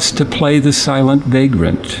cast to play the silent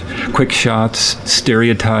vagrant. Quick shots,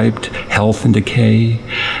 stereotyped, health and decay.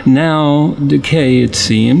 Now, decay, it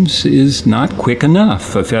seems, is not quick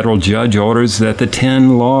enough. A federal judge orders that the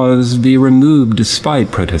 10 laws be removed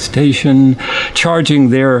despite protestation,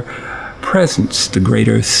 charging their presence the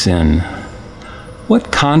greater sin. What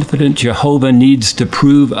confident Jehovah needs to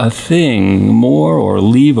prove a thing more or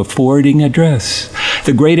leave a forwarding address?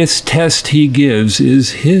 The greatest test he gives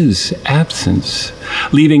is his absence,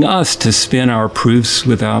 leaving us to spin our proofs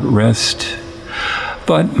without rest.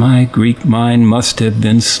 But my Greek mind must have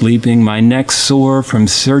been sleeping, my neck sore from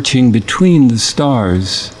searching between the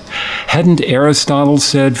stars. Hadn't Aristotle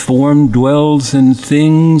said form dwells in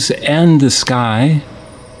things and the sky,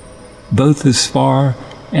 both as far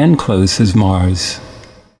and close as Mars?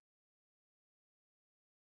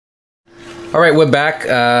 All right, we're back,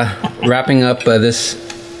 wrapping up this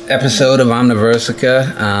episode of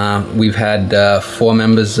Omniversica. We've had 4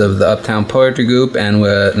 members of the Uptown Poetry Group, and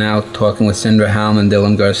we're now talking with Cindra, Halm, and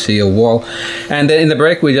Dylan Garcia-Wahl. And in the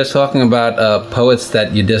break, we were just talking about poets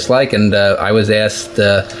that you dislike, and I was asked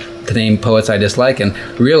to name poets I dislike, and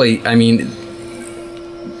really, I mean,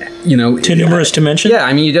 you know, too numerous to mention. Yeah,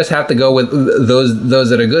 I mean, you just have to go with those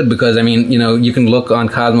that are good, because I mean, you know, you can look on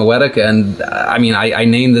Cosmoetica, and I mean, I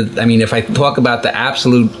named it. I mean, if I talk about the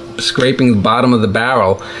absolute scraping the bottom of the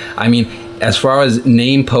barrel, I mean, as far as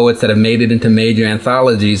name poets that have made it into major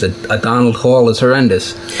anthologies, a Donald Hall is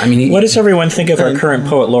horrendous. I mean, what does everyone think of our current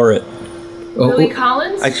poet laureate? Lily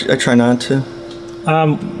Collins? I try not to.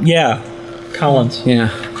 Yeah, Collins.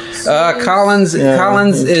 Yeah. Collins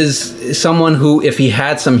is someone who, if he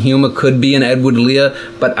had some humor, could be an Edward Lear,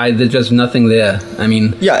 but there's just nothing there. I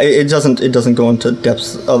mean, yeah, it doesn't go into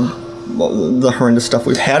depths of the horrendous stuff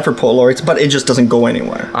we've had for poet laureates, but it just doesn't go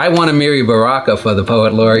anywhere. I want to marry Baraka for the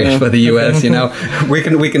poet laureate for the U.S. You know, we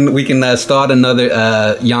can start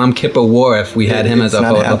another Yom Kippur war if we had him as a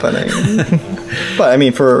poet. It's not happening. But I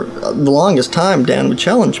mean, for the longest time, Dan would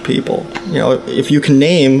challenge people. You know, if you can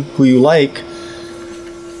name who you like,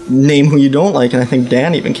 name who you don't like, and I think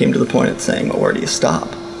Dan even came to the point of saying, well, where do you stop?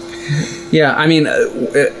 Yeah, I mean,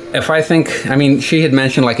 she had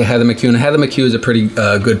mentioned like a Heather McHugh, and Heather McHugh is a pretty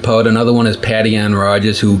good poet. Another one is Patty Ann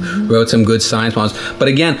Rogers, who wrote some good science poems. But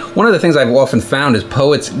again, one of the things I've often found is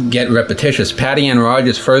poets get repetitious. Patty Ann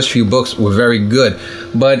Rogers' first few books were very good,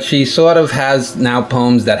 but she sort of has now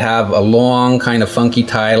poems that have a long, kind of funky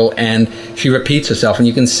title, and she repeats herself, and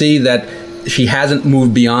you can see that she hasn't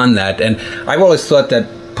moved beyond that. And I've always thought that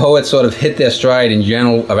poets sort of hit their stride in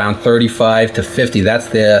general around 35 to 50. That's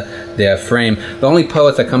their frame. The only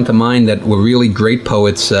poets that come to mind that were really great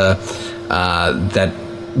poets that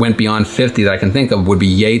went beyond 50 that I can think of would be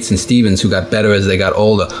Yeats and Stevens, who got better as they got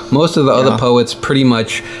older. Most of the other poets pretty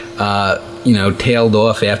much, tailed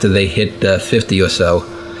off after they hit 50 or so.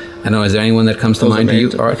 I don't know, is there anyone that comes to mind to you,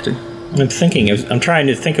 Art? I'm trying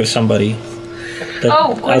to think of somebody.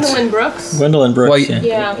 Gwendolyn Brooks. Gwendolyn Brooks, well,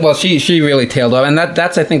 yeah. Well, she really tailed off, and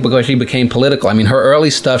that's I think because she became political. I mean, her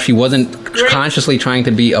early stuff, she wasn't consciously trying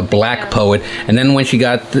to be a black poet, and then when she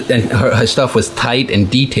got her stuff was tight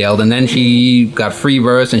and detailed, and then she got free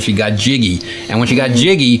verse and she got jiggy, and when she got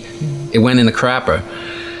jiggy, it went in the crapper.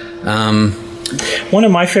 One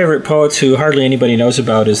of my favorite poets who hardly anybody knows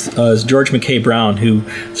about is George Mackay Brown, who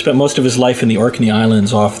spent most of his life in the Orkney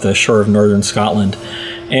Islands off the shore of northern Scotland.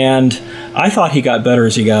 And I thought he got better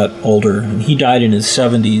as he got older. And he died in his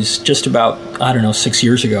 70s just about, 6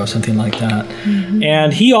 years ago, something like that. Mm-hmm.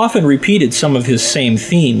 And he often repeated some of his same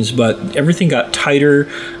themes, but everything got tighter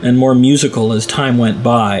and more musical as time went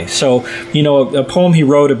by. So, a poem he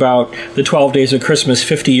wrote about the 12 Days of Christmas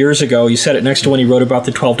 50 years ago, you set it next to one he wrote about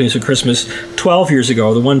the 12 Days of Christmas 12 years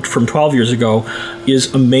ago. The one from 12 years ago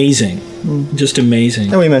is amazing. Just amazing.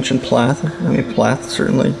 And we mentioned Plath. I mean, Plath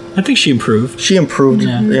certainly. I think she improved. She improved,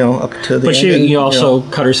 up to the But end. she also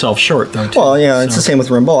cut herself short, though, too. Well, it's the same with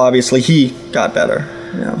Rimbaud. Obviously, he got better.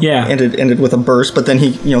 Yeah. Ended with a burst, but then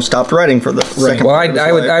he, stopped writing for the second Well, part of his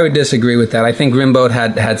I life. would disagree with that. I think Rimbaud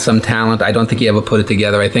had some talent. I don't think he ever put it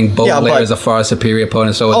together. I think Baudelaire is a far superior poet,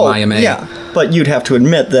 and so is Mallarmé. Yeah, but you'd have to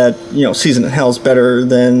admit that, Season in Hell's better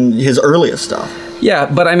than his earliest stuff. Yeah,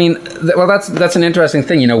 but I mean, that's an interesting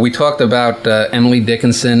thing. We talked about Emily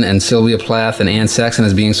Dickinson and Sylvia Plath and Anne Sexton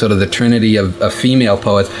as being sort of the trinity of female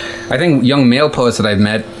poets. I think young male poets that I've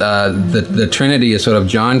met, the trinity is sort of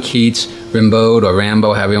John Keats, Rimbaud, or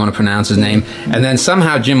Rambo, however you want to pronounce his name, and then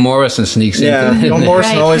somehow Jim Morrison sneaks in. Yeah, Jim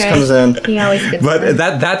Morrison always comes in. He always gets But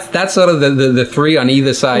that's sort of the three on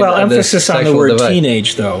either side. Well, of emphasis on the word divide.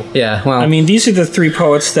 teenage, though. Yeah, well, I mean, these are the three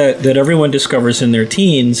poets that everyone discovers in their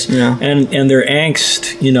teens, and their angst,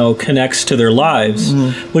 connects to their lives,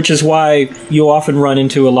 which is why you often run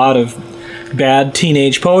into a lot of bad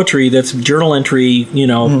teenage poetry that's journal entry,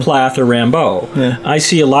 Plath or Rimbaud. Yeah. I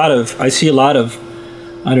see a lot of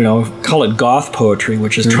I don't know, call it goth poetry,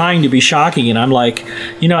 which is trying to be shocking, and I'm like,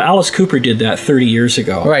 Alice Cooper did that 30 years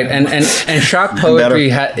ago. Right, and shock poetry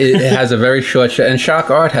has a very short and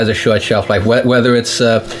shock art has a short shelf life. Whether it's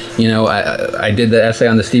I did the essay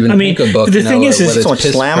on the Stephen Pinker book. The thing is so much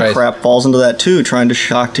slam crap falls into that too, trying to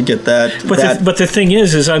shock to get that. But the thing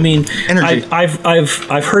is I mean, energy.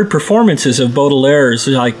 I've heard performances of Baudelaire's,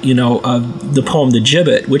 like the poem The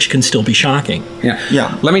Gibbet, which can still be shocking.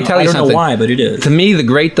 Yeah. Let me tell you something. I don't know why, but it is. To me,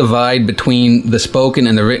 the great divide between the spoken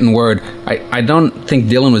and the written word, I don't think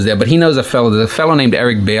Dylan was there, but he knows a fellow named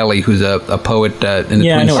Eric Bailey, who's a poet in the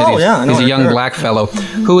Twin Cities. I know he's a young black fellow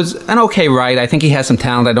who is an okay writer. I think he has some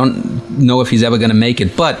talent. I don't know if he's ever going to make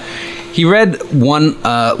it, but he read one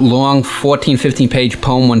long 14, 15-page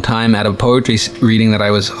poem one time at a poetry reading that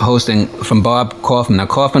I was hosting from Bob Kaufman. Now,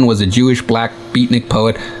 Kaufman was a Jewish black beatnik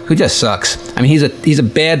poet who just sucks. I mean, he's a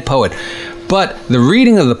bad poet. But the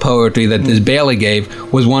reading of the poetry that this Bailey gave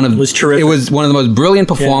was terrific. It was one of the most brilliant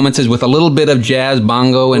performances with a little bit of jazz,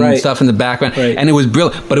 bongo, and stuff in the background, and it was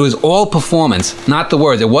brilliant. But it was all performance, not the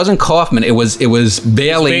words. It wasn't Kaufman. It was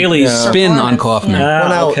Bailey's spin on Kaufman.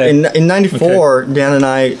 Well, now in '94, Dan and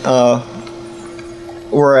I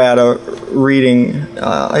were at a reading.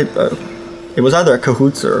 It was either at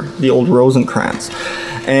Cahoots or the old Rosencrantz,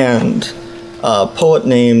 and a poet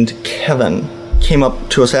named Kevin came up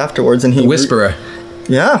to us afterwards, and he Whisperer.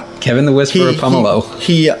 Kevin the Whisperer Pomelo.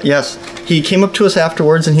 He came up to us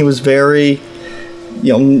afterwards, and he was very,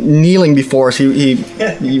 kneeling before us.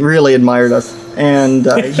 He really admired us, and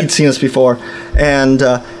he'd seen us before, and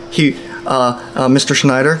Mr.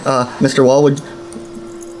 Schneider, Mr. Wahl,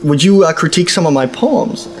 would you critique some of my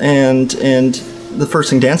poems? And the first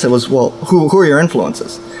thing Dan said was, well, who are your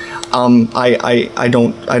influences? I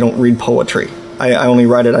don't read poetry. I only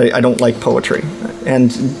write it. I don't like poetry.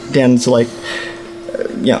 And Dan's like,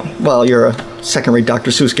 well, you're a second-rate Dr.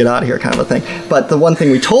 Seuss, get out of here kind of a thing. But the one thing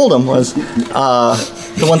we told him was,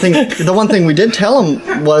 the one thing we did tell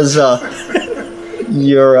him was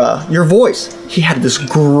your voice. He had this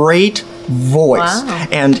great voice,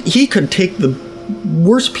 and he could take the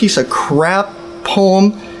worst piece of crap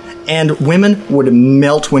poem, and women would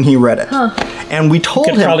melt when he read it. And we told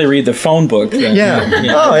him... You could probably read the phone book. Then.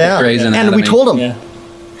 Oh, yeah. And we told him,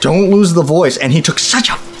 don't lose the voice. And he took such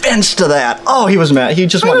offense to that. Oh, he was mad. He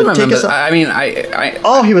just wanted to take us...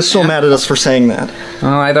 he was so mad at us for saying that.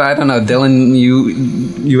 Oh, I don't know. Dylan,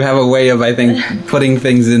 you have a way of, I think, putting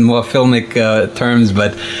things in more filmic terms.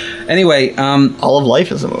 But anyway... all of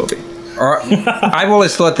life is a movie. I've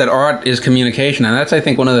always thought that art is communication, and that's, I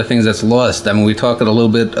think, one of the things that's lost. I mean, we talked a little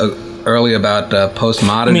bit earlier about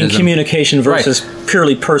postmodernism. I mean, communication versus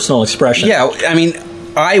purely personal expression. Yeah, I mean,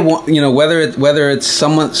 I want, whether it's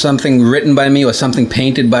something written by me or something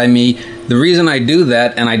painted by me. The reason I do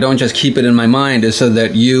that, and I don't just keep it in my mind, is so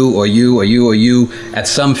that you or you or you or you at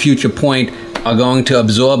some future point are going to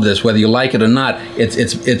absorb this, whether you like it or not.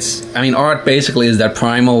 It's I mean, art basically is that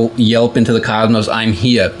primal yelp into the cosmos, I'm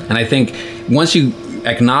here. And I think once you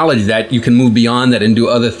acknowledge that, you can move beyond that and do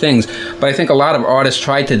other things. But I think a lot of artists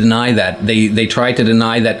try to deny that. They try to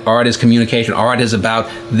deny that art is communication. Art is about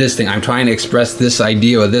this thing. I'm trying to express this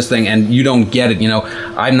idea or this thing, and you don't get it.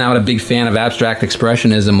 I'm not a big fan of abstract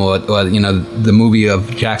expressionism or the movie of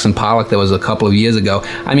Jackson Pollock that was a couple of years ago.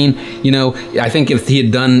 I mean, I think if he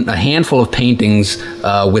had done a handful of paintings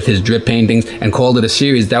with his drip paintings and called it a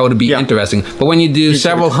series, that would be interesting. But when you do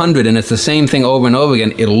several hundred and it's the same thing over and over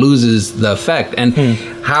again, it loses the effect. And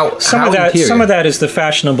some of that is the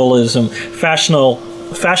fashionable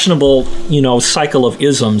fashionable, cycle of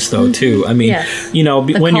isms, though, too. I mean, Yes. when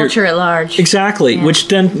The you're culture at large. exactly, Yeah. which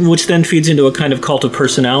then feeds into a kind of cult of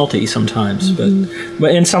personality sometimes.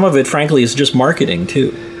 But and some of it, frankly, is just marketing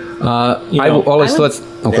too. I've always thought.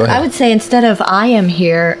 Oh, go ahead. I would say instead of I am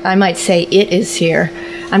here, I might say it is here.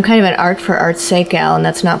 I'm kind of an art for art's sake gal, and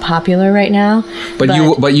that's not popular right now.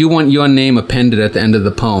 But you want your name appended at the end of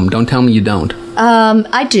the poem. Don't tell me you don't.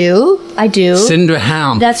 I do. Cindra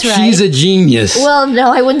Halm. That's right. She's a genius. Well,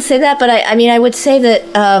 no, I wouldn't say that, but I would say that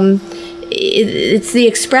it's the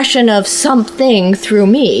expression of something through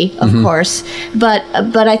me, of course. But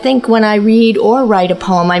I think when I read or write a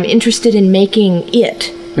poem, I'm interested in making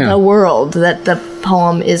it the world that the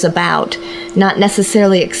poem is about, not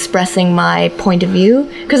necessarily expressing my point of view,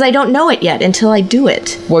 because I don't know it yet until I do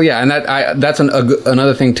it. Well, yeah, and that's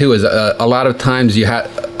another thing too. Is a lot of times you have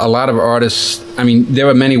a lot of artists. I mean, there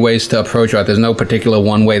are many ways to approach art. There's no particular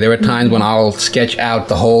one way. There are times when I'll sketch out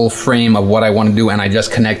the whole frame of what I want to do, and I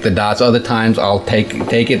just connect the dots. Other times I'll take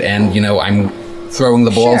it, and I'm throwing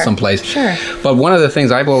the ball someplace. Sure. But one of the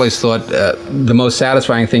things I've always thought the most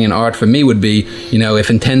satisfying thing in art for me would be, if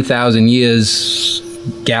in 10,000 years,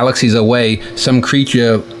 galaxies away, some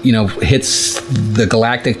creature, hits the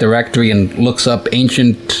galactic directory and looks up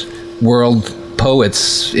ancient world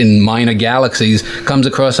poets in minor galaxies, comes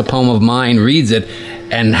across a poem of mine, reads it,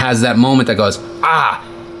 and has that moment that goes,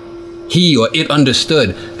 he or it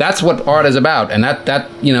understood. That's what art is about. And that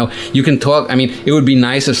you can talk. I mean, it would be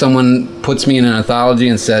nice if someone puts me in an anthology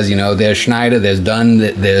and says, there's Schneider, there's Dunn,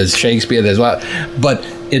 there's Shakespeare, there's what. But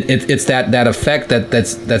it's that effect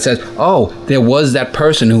that says, oh, there was that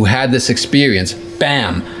person who had this experience.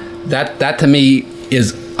 Bam. That to me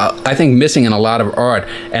is, I think, missing in a lot of art.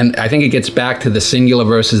 And I think it gets back to the singular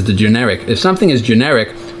versus the generic. If something is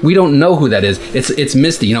generic, we don't know who that is. It's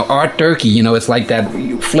misty. Art Durkee, it's like that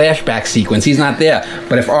flashback sequence. He's not there.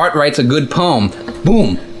 But if Art writes a good poem,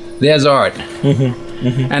 boom, there's Art.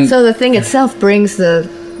 And So the thing itself brings the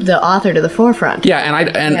author to the forefront. yeah,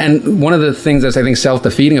 and one of the things that's, I think,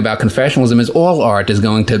 self-defeating about confessionalism is all art is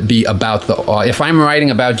going to be about the art. If I'm writing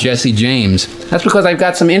about Jesse James, that's because I've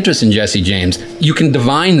got some interest in Jesse James. You can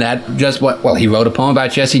divine that he wrote a poem about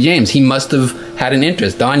Jesse James. He must have had an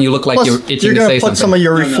interest. Don, you look like you're itching to say something. You're going to put some of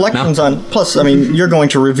your reflections on. Plus, you're going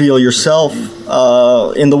to reveal yourself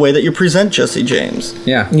in the way that you present Jesse James.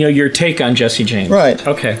 Yeah. Your take on Jesse James. Right.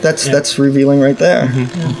 Okay. That's revealing right there.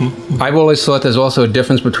 I've always thought there's also a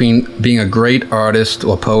difference between being a great artist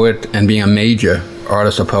or poet and being a major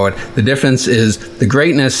artist or poet. The difference is the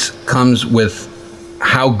greatness comes with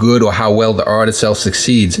how good or how well the art itself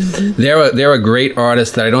succeeds. There are great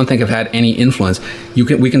artists that I don't think have had any influence.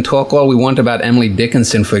 We can talk all we want about Emily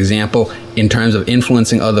Dickinson, for example, in terms of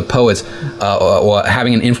influencing other poets or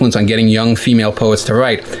having an influence on getting young female poets to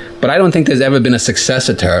write. But I don't think there's ever been a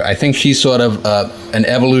successor to her. I think she's sort of an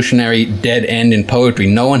evolutionary dead end in poetry.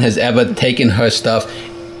 No one has ever taken her stuff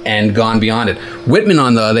and gone beyond it. Whitman,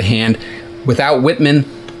 on the other hand, without Whitman,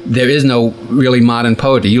 there is no really modern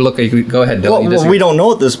poetry. Go ahead, Dylan. Well, we don't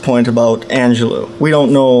know at this point about Angelou. We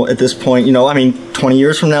don't know at this point, 20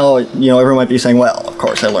 years from now, everyone might be saying, well, of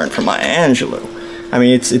course I learned from Maya Angelou.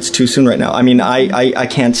 It's too soon right now. I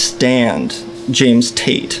can't stand James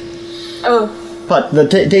Tate. Oh. But the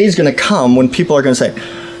day's going to come when people are going to say,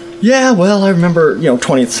 yeah, well, I remember,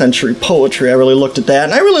 20th century poetry. I really looked at that,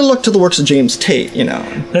 and I really looked to the works of James Tate,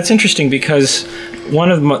 That's interesting because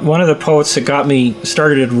one of the poets that got me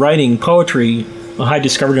started writing poetry, I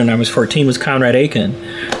discovered when I was 14, was Conrad Aiken.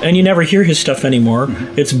 And you never hear his stuff anymore.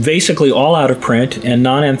 It's basically all out of print and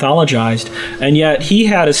non-anthologized. And yet he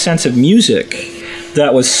had a sense of music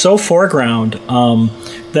that was so foreground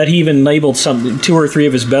that he even labeled 2 or 3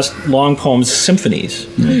 of his best long poems symphonies.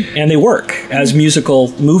 And they work as musical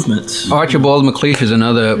movements. Archibald MacLeish is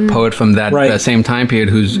another poet from that same time period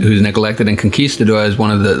who's neglected, and Conquistador is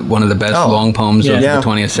one of the best long poems of the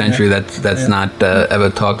 20th century that's not ever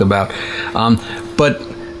talked about. But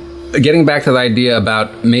getting back to the idea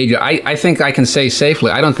about major, I think I can say safely,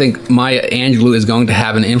 I don't think Maya Angelou is going to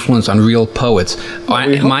have an influence on real poets.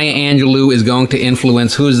 Maya Angelou is going to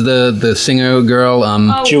influence, who's the singer girl?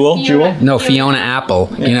 Jewel? No, Fiona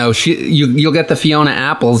Apple. Yeah. You'll get the Fiona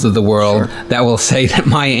Apples of the world that will say that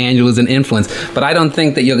Maya Angelou is an influence. But I don't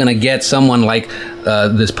think that you're going to get someone like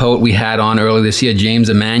this poet we had on earlier this year, James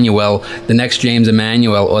Emanuel, the next James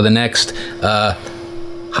Emanuel, or the next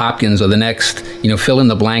Hopkins, or the next, fill in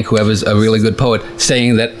the blank, whoever's a really good poet,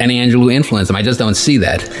 saying that an Angelou influenced them. I just don't see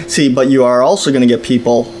that. See, but you are also going to get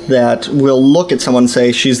people that will look at someone and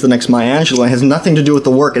say, she's the next Maya Angelou. It has nothing to do with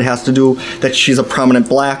the work. It has to do that she's a prominent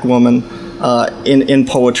black woman in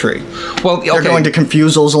poetry. Well, okay. They're going to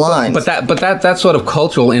confuse those lines. But that's sort of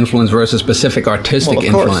cultural influence versus specific artistic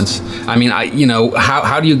influence. I mean,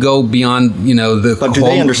 how do you go beyond the? But do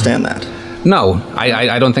they understand that? No,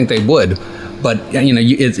 I don't think they would. But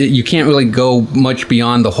you can't really go much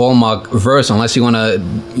beyond the Hallmark verse unless you want to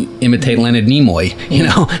imitate Leonard Nimoy.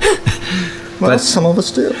 Well, some of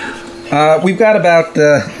us do. We've got about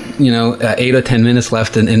 8 or 10 minutes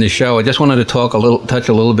left in the show. I just wanted to touch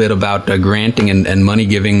a little bit about granting and money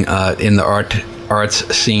giving in the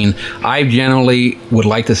arts scene. I generally would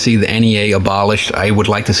like to see the NEA abolished. I would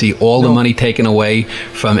like to see all the money taken away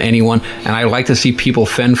from anyone, and I would like to see people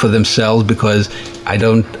fend for themselves, because I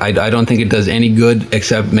don't think it does any good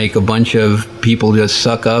except make a bunch of people just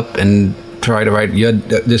suck up and try to write. You're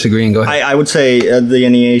disagreeing? Go ahead. I would say the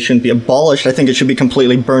NEA shouldn't be abolished. I think it should be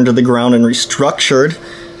completely burned to the ground and restructured.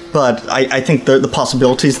 But I think the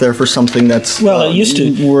possibilities there for something that's it used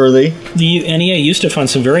to worthy. The NEA used to fund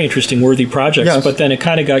some very interesting, worthy projects, yes. But then it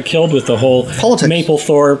kind of got killed with the whole politics.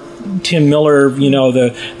 Mapplethorpe, Tim Miller,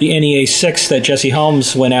 the NEA 6 that Jesse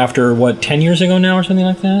Helms went after, 10 years ago now or something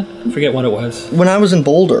like that? I forget what it was. When I was in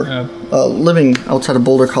Boulder, living outside of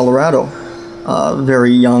Boulder, Colorado,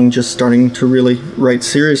 very young, just starting to really write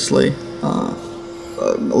seriously, a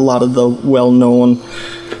lot of the well-known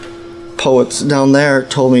poets down there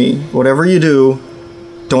told me, whatever you do,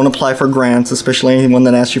 don't apply for grants, especially anyone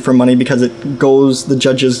that asks you for money, because the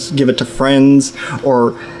judges give it to friends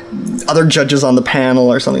or other judges on the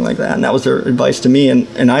panel or something like that. And that was their advice to me,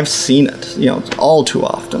 and I've seen it, all too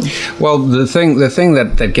often. Well, the thing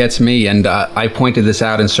that gets me, and I pointed this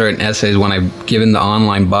out in certain essays when I've given the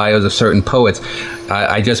online bios of certain poets.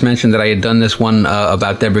 I just mentioned that I had done this one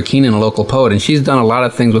about Deborah Keenan, a local poet, and she's done a lot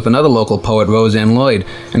of things with another local poet, Roseanne Lloyd.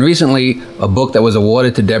 And recently, a book that was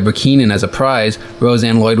awarded to Deborah Keenan as a prize,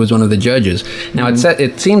 Roseanne Lloyd was one of the judges. Now,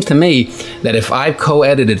 it seems to me that if I've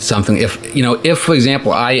co-edited something, if for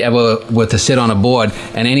example, I ever were to sit on a board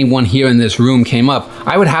and anyone here in this room came up,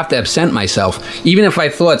 I would have to absent myself. Even if I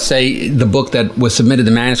thought, say, the book that was submitted,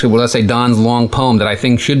 the manuscript, let's say Don's long poem that I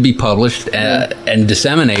think should be published and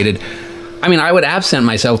disseminated, I mean, I would absent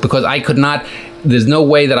myself, because I could not, there's no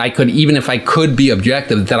way that I could, even if I could be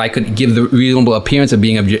objective, that I could give the reasonable appearance of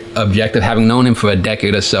being objective, having known him for a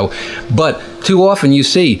decade or so. But too often you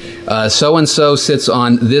see, so-and-so sits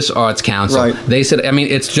on this arts council. Right. They said, I mean,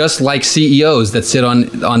 it's just like CEOs that sit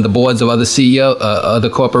on the boards of other other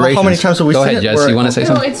corporations. Well, how many times have we seen it? Go ahead, Jess, you want to say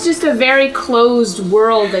something? No, it's just a very closed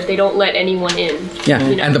world that they don't let anyone in. Yeah,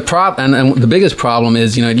 and the biggest problem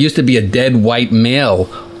is, it used to be a dead white male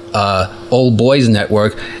old boys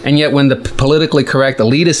network, and yet when the politically correct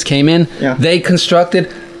elitists came in, they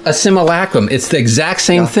constructed a simulacrum. It's the exact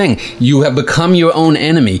same thing. You have become your own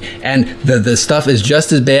enemy, and the stuff is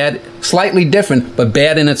just as bad, slightly different, but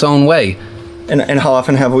bad in its own way. And how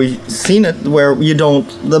often have we seen it where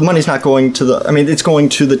the money's not going to it's going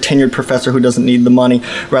to the tenured professor who doesn't need the money,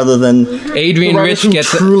 rather than Adrian Rich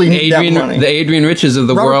gets the Adrian Riches of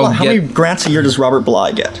the world. How many grants a year does Robert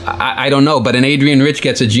Bly get? I don't know, but an Adrian Rich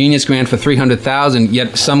gets a Genius grant for $300,000,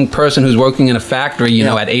 yet some person who's working in a factory,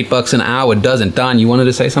 at $8 an hour doesn't. Don, you wanted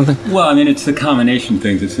to say something? Well, it's the combination of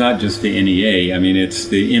things. It's not just the NEA. It's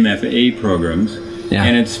the MFA programs,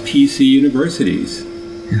 and it's PC universities.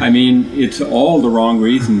 It's all the wrong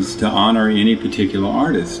reasons to honor any particular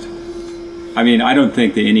artist. I don't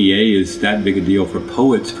think the NEA is that big a deal for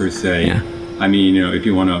poets per se. Yeah. If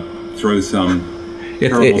you want to throw some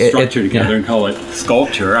terrible structure together and call it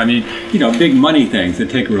sculpture, big money things that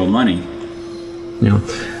take real money.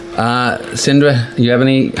 Cindra, do you have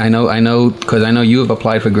any? I know, because I know you have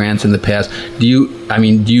applied for grants in the past. Do you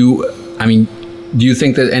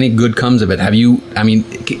think that any good comes of it?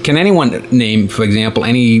 Can anyone name, for example,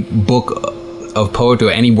 any book of poetry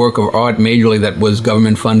or any work of art majorly that was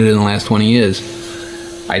government funded in the last 20 years?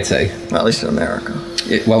 I'd say. Well, at least in America.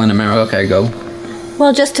 In America, okay, go.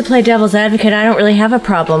 Well, just to play devil's advocate, I don't really have a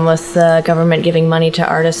problem with government giving money to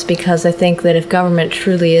artists, because I think that if government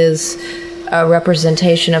truly is a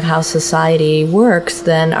representation of how society works,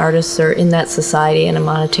 then artists are in that society in a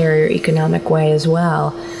monetary or economic way as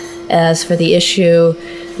well. As for the issue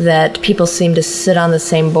that people seem to sit on the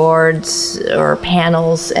same boards or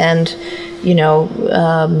panels and,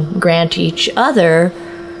 grant each other,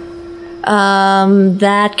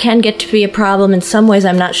 that can get to be a problem in some ways.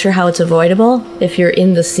 I'm not sure how it's avoidable if you're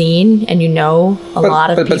in the scene and a lot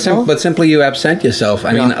of people. But simply you absent yourself.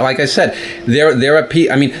 Like I said, there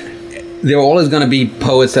are always going to be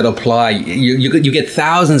poets that apply. You get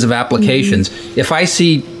thousands of applications. If I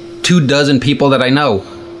see 24 people that I know,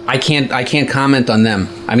 I can't comment on them.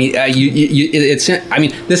 I mean,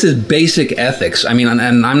 this is basic ethics. I mean,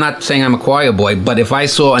 and I'm not saying I'm a choir boy, but if I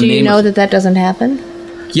saw a name... Do you know that doesn't happen?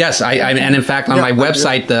 Yes, and in fact, on my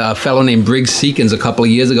website, a fellow named Briggs Seekins a couple of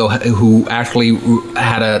years ago, who actually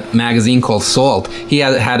had a magazine called Salt, he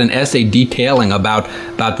had an essay detailing about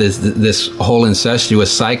this whole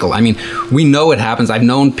incestuous cycle. I mean, we know it happens. I've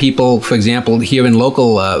known people, for example, here in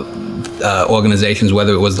local organizations,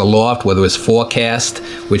 whether it was the Loft, whether it was Forecast,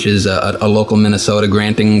 which is a local Minnesota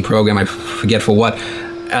granting program, I forget for what.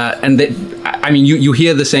 You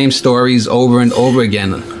hear the same stories over and over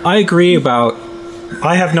again. I agree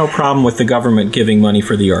I have no problem with the government giving money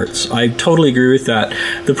for the arts. I totally agree with that.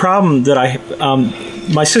 The problem that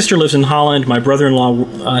my sister lives in Holland. My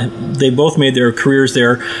brother-in-law, they both made their careers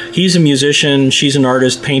there. He's a musician. She's an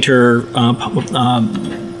artist, painter,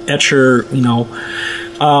 etcher,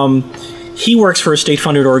 he works for a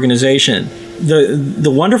state-funded organization. The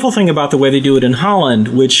wonderful thing about the way they do it in Holland,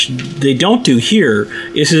 which they don't do here,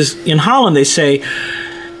 is in Holland they say,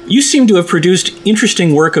 you seem to have produced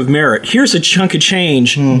interesting work of merit. Here's a chunk of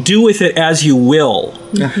change. Do with it as you will.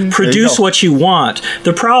 Produce what you want.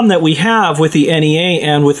 The problem that we have with the NEA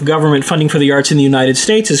and with government funding for the arts in the United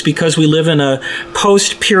States is because we live in a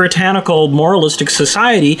post-puritanical, moralistic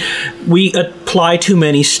society, we apply too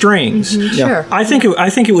many strings. Sure. I think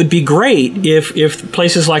it would be great if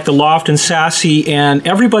places like the Loft and Sassy and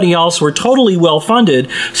everybody else were totally well-funded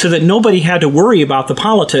so that nobody had to worry about the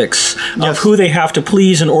politics of who they have to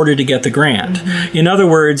please in order to get the grant. In other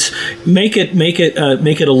words, make it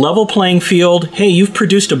a level playing field. Hey, you've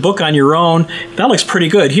produced a book on your own. That looks pretty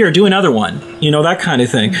good. Here, do another one. That kind of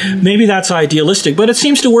thing. Maybe that's idealistic, but it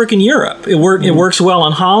seems to work in Europe. It works well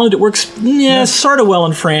in Holland. It works sort of well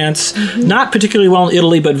in France. Not particularly well in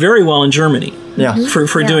Italy, but very well in Germany.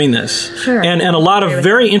 For doing this. Sure. And a lot of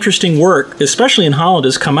very interesting work, especially in Holland,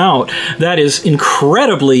 has come out that is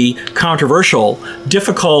incredibly controversial,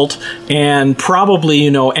 difficult, and probably,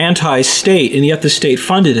 anti-state, and yet the state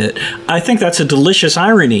funded it. I think that's a delicious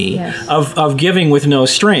irony of giving with no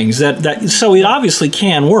strings. So it obviously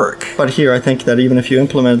can work. But here, I think that even if you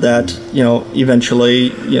implement that, eventually,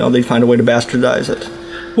 they find a way to bastardize it.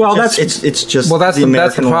 Well, that's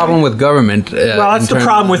the problem with government. That's the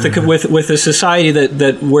problem with a society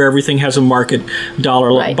that where everything has a market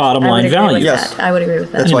dollar bottom line value. Yes, I would agree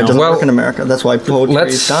with that. That's why it doesn't work in America. That's why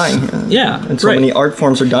poetry is dying. And so many art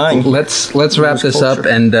forms are dying. Let's wrap this up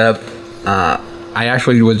and. I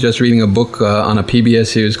actually was just reading a book on a PBS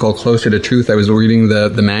series called Closer to Truth. I was reading the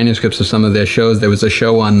manuscripts of some of their shows. There was a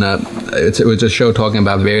show on, it was a show talking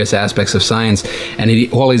about various aspects of science, and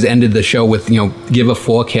he always ended the show with, give a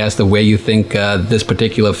forecast of where you think this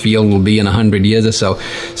particular field will be in 100 years or so.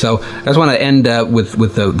 So I just want to end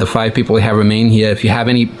with the five people we have remain here. If you have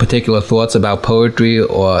any particular thoughts about poetry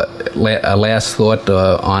or a last thought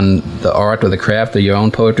on the art or the craft of your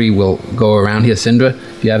own poetry, we'll go around here. Cindra,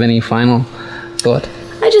 do you have any final thought?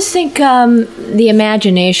 I just think the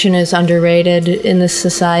imagination is underrated in this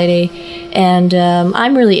society, and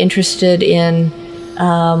I'm really interested in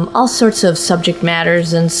all sorts of subject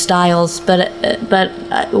matters and styles, but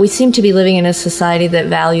we seem to be living in a society that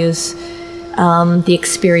values the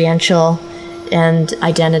experiential and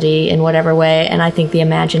identity in whatever way, and I think the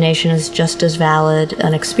imagination is just as valid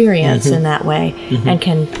an experience in that way, and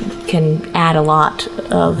can add a lot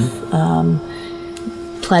of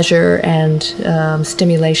pleasure and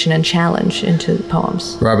stimulation and challenge into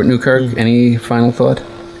poems. Robert Newkirk, any final thought?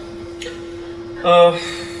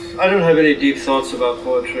 I don't have any deep thoughts about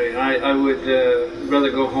poetry. I would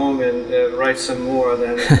rather go home and write some more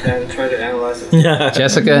than try to analyze it.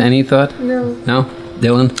 Jessica, any thought? No. No?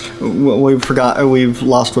 Dylan? We've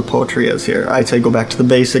lost what poetry is here. I'd say go back to the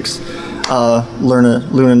basics. Learn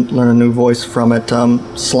a new voice from it.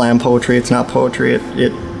 Slam poetry. It's not poetry.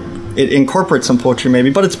 It incorporates some poetry maybe,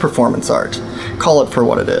 but it's performance art. Call it for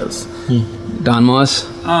what it is. Don Moss?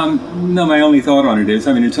 No, my only thought on it is,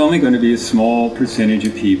 it's only going to be a small percentage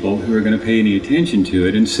of people who are going to pay any attention to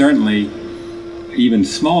it, and certainly even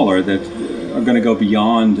smaller that are going to go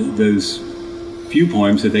beyond those few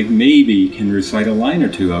poems that they maybe can recite a line or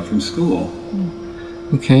two of from school.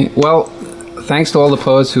 Okay, well, thanks to all the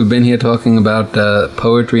poets who've been here talking about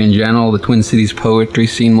poetry in general, the Twin Cities poetry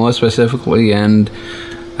scene more specifically, and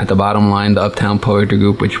at the bottom line, the Uptown Poetry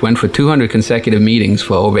Group, which went for 200 consecutive meetings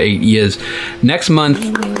for over 8 years. Next month,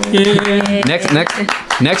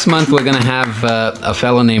 next month we're going to have a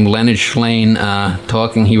fellow named Leonard Schlane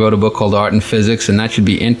talking. He wrote a book called Art and Physics, and that should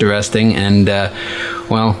be interesting. And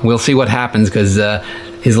well, we'll see what happens, because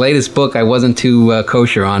his latest book I wasn't too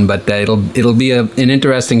kosher on, but it'll be an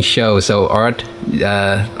interesting show. So Art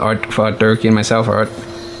for Art Durkee and myself, Art.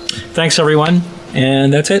 Thanks, everyone.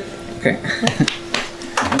 And that's it. Okay.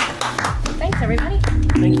 Thanks, everybody.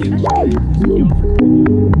 Thank you.